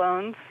expensive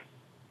loans.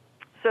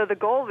 So the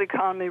goal of the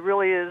economy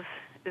really is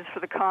for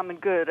the common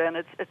good, and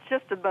it's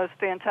just the most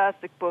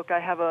fantastic book. I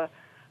have a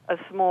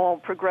small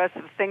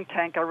progressive think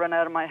tank I run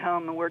out of my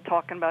home, and we're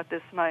talking about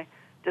this, and I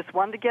just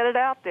wanted to get it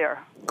out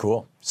there.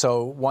 Cool.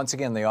 So once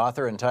again, the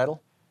author and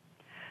title?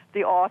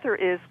 The author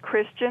is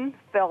Christian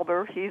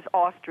Felber. He's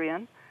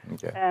Austrian.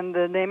 Okay. And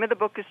the name of the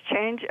book is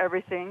Change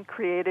Everything,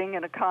 Creating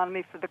an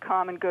Economy for the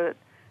Common Good.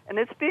 And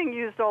it's being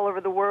used all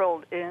over the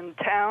world, in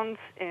towns,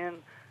 in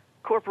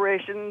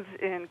corporations,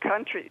 in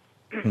countries.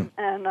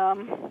 And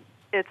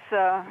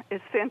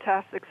it's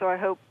fantastic, so I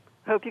hope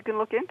you can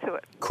look into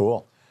it.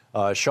 Cool.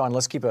 Sean,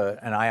 let's keep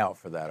an eye out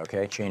for that,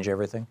 okay? Change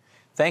Everything.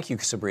 Thank you,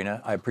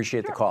 Sabrina. I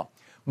appreciate the call.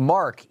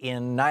 Mark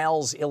in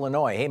Niles,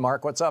 Illinois. Hey,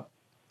 Mark, what's up?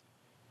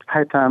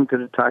 Hi, Tom. Good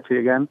to talk to you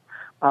again.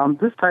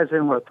 This ties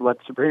in with what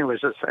Sabrina was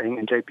just saying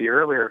and JP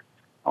earlier.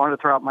 I want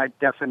to throw out my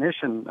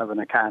definition of an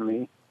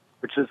economy,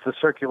 which is the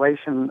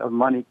circulation of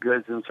money,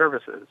 goods, and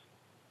services.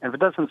 And if it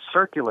doesn't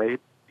circulate,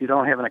 you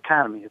don't have an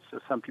economy. It's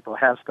just some people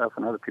have stuff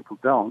and other people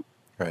don't.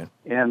 Right.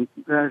 And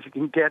then if you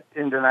can get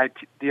into an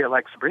idea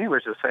like Sabrina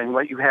was just saying,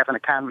 what you have an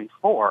economy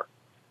for,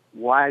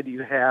 why do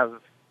you have,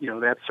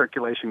 that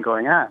circulation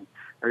going on?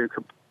 Are you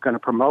going to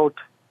promote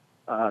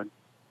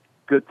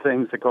good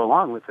things that go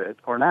along with it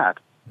or not?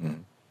 Mm.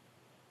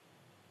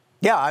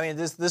 Yeah, I mean,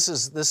 this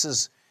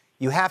is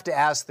you have to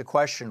ask the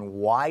question,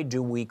 why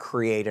do we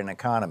create an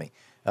economy?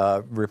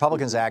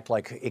 Republicans act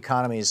like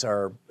economies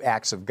are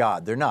acts of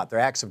God. They're not. They're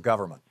acts of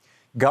government.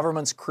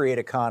 Governments create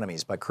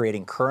economies by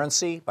creating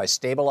currency, by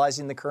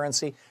stabilizing the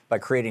currency, by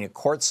creating a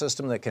court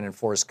system that can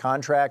enforce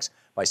contracts,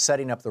 by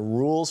setting up the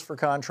rules for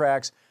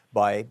contracts,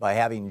 by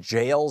having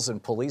jails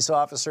and police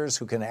officers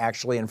who can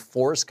actually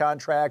enforce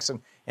contracts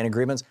and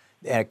agreements.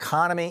 An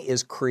economy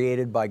is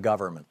created by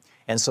government.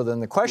 And so then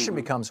the question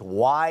becomes,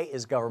 why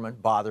is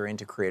government bothering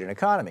to create an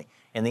economy?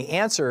 And the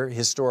answer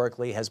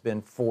historically has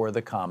been for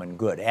the common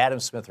good. Adam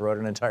Smith wrote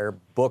an entire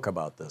book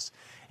about this.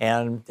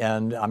 And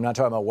I'm not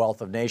talking about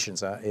Wealth of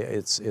Nations.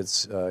 It's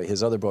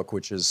his other book,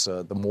 which is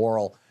The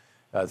Moral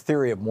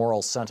Theory of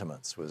Moral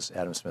Sentiments, was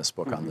Adam Smith's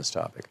book on this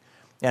topic.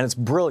 And it's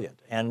brilliant,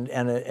 and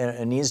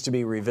it needs to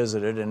be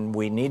revisited, and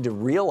we need to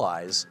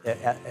realize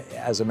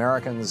as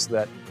Americans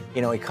that,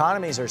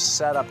 economies are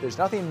set up, there's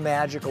nothing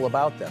magical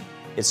about them.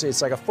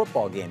 It's like a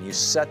football game. You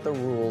set the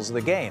rules of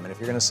the game, and if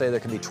you're going to say there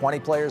can be 20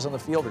 players on the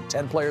field or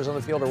 10 players on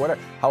the field or whatever,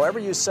 however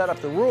you set up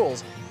the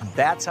rules,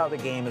 that's how the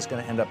game is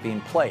going to end up being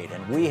played.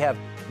 And we have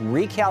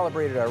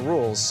recalibrated our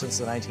rules since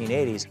the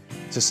 1980s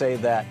to say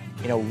that,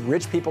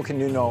 rich people can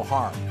do no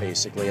harm,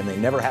 basically, and they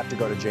never have to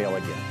go to jail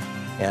again.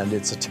 And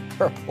it's a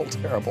terrible,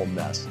 terrible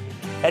mess.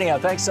 Anyhow,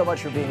 thanks so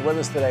much for being with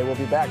us today. We'll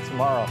be back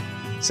tomorrow,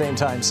 same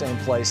time, same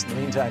place. In the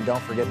meantime,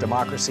 don't forget,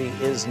 democracy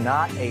is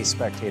not a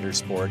spectator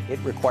sport. It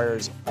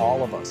requires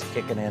all of us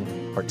kicking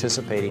in,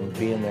 participating,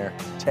 being there.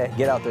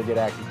 Get out there, get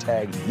active,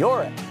 tag.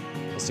 You're it.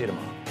 We'll see you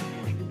tomorrow.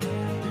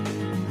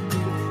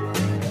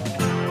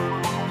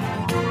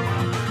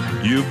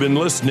 You've been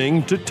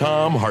listening to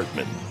Thom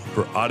Hartmann.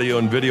 For audio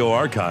and video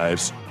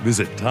archives,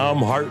 visit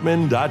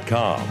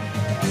thomhartmann.com.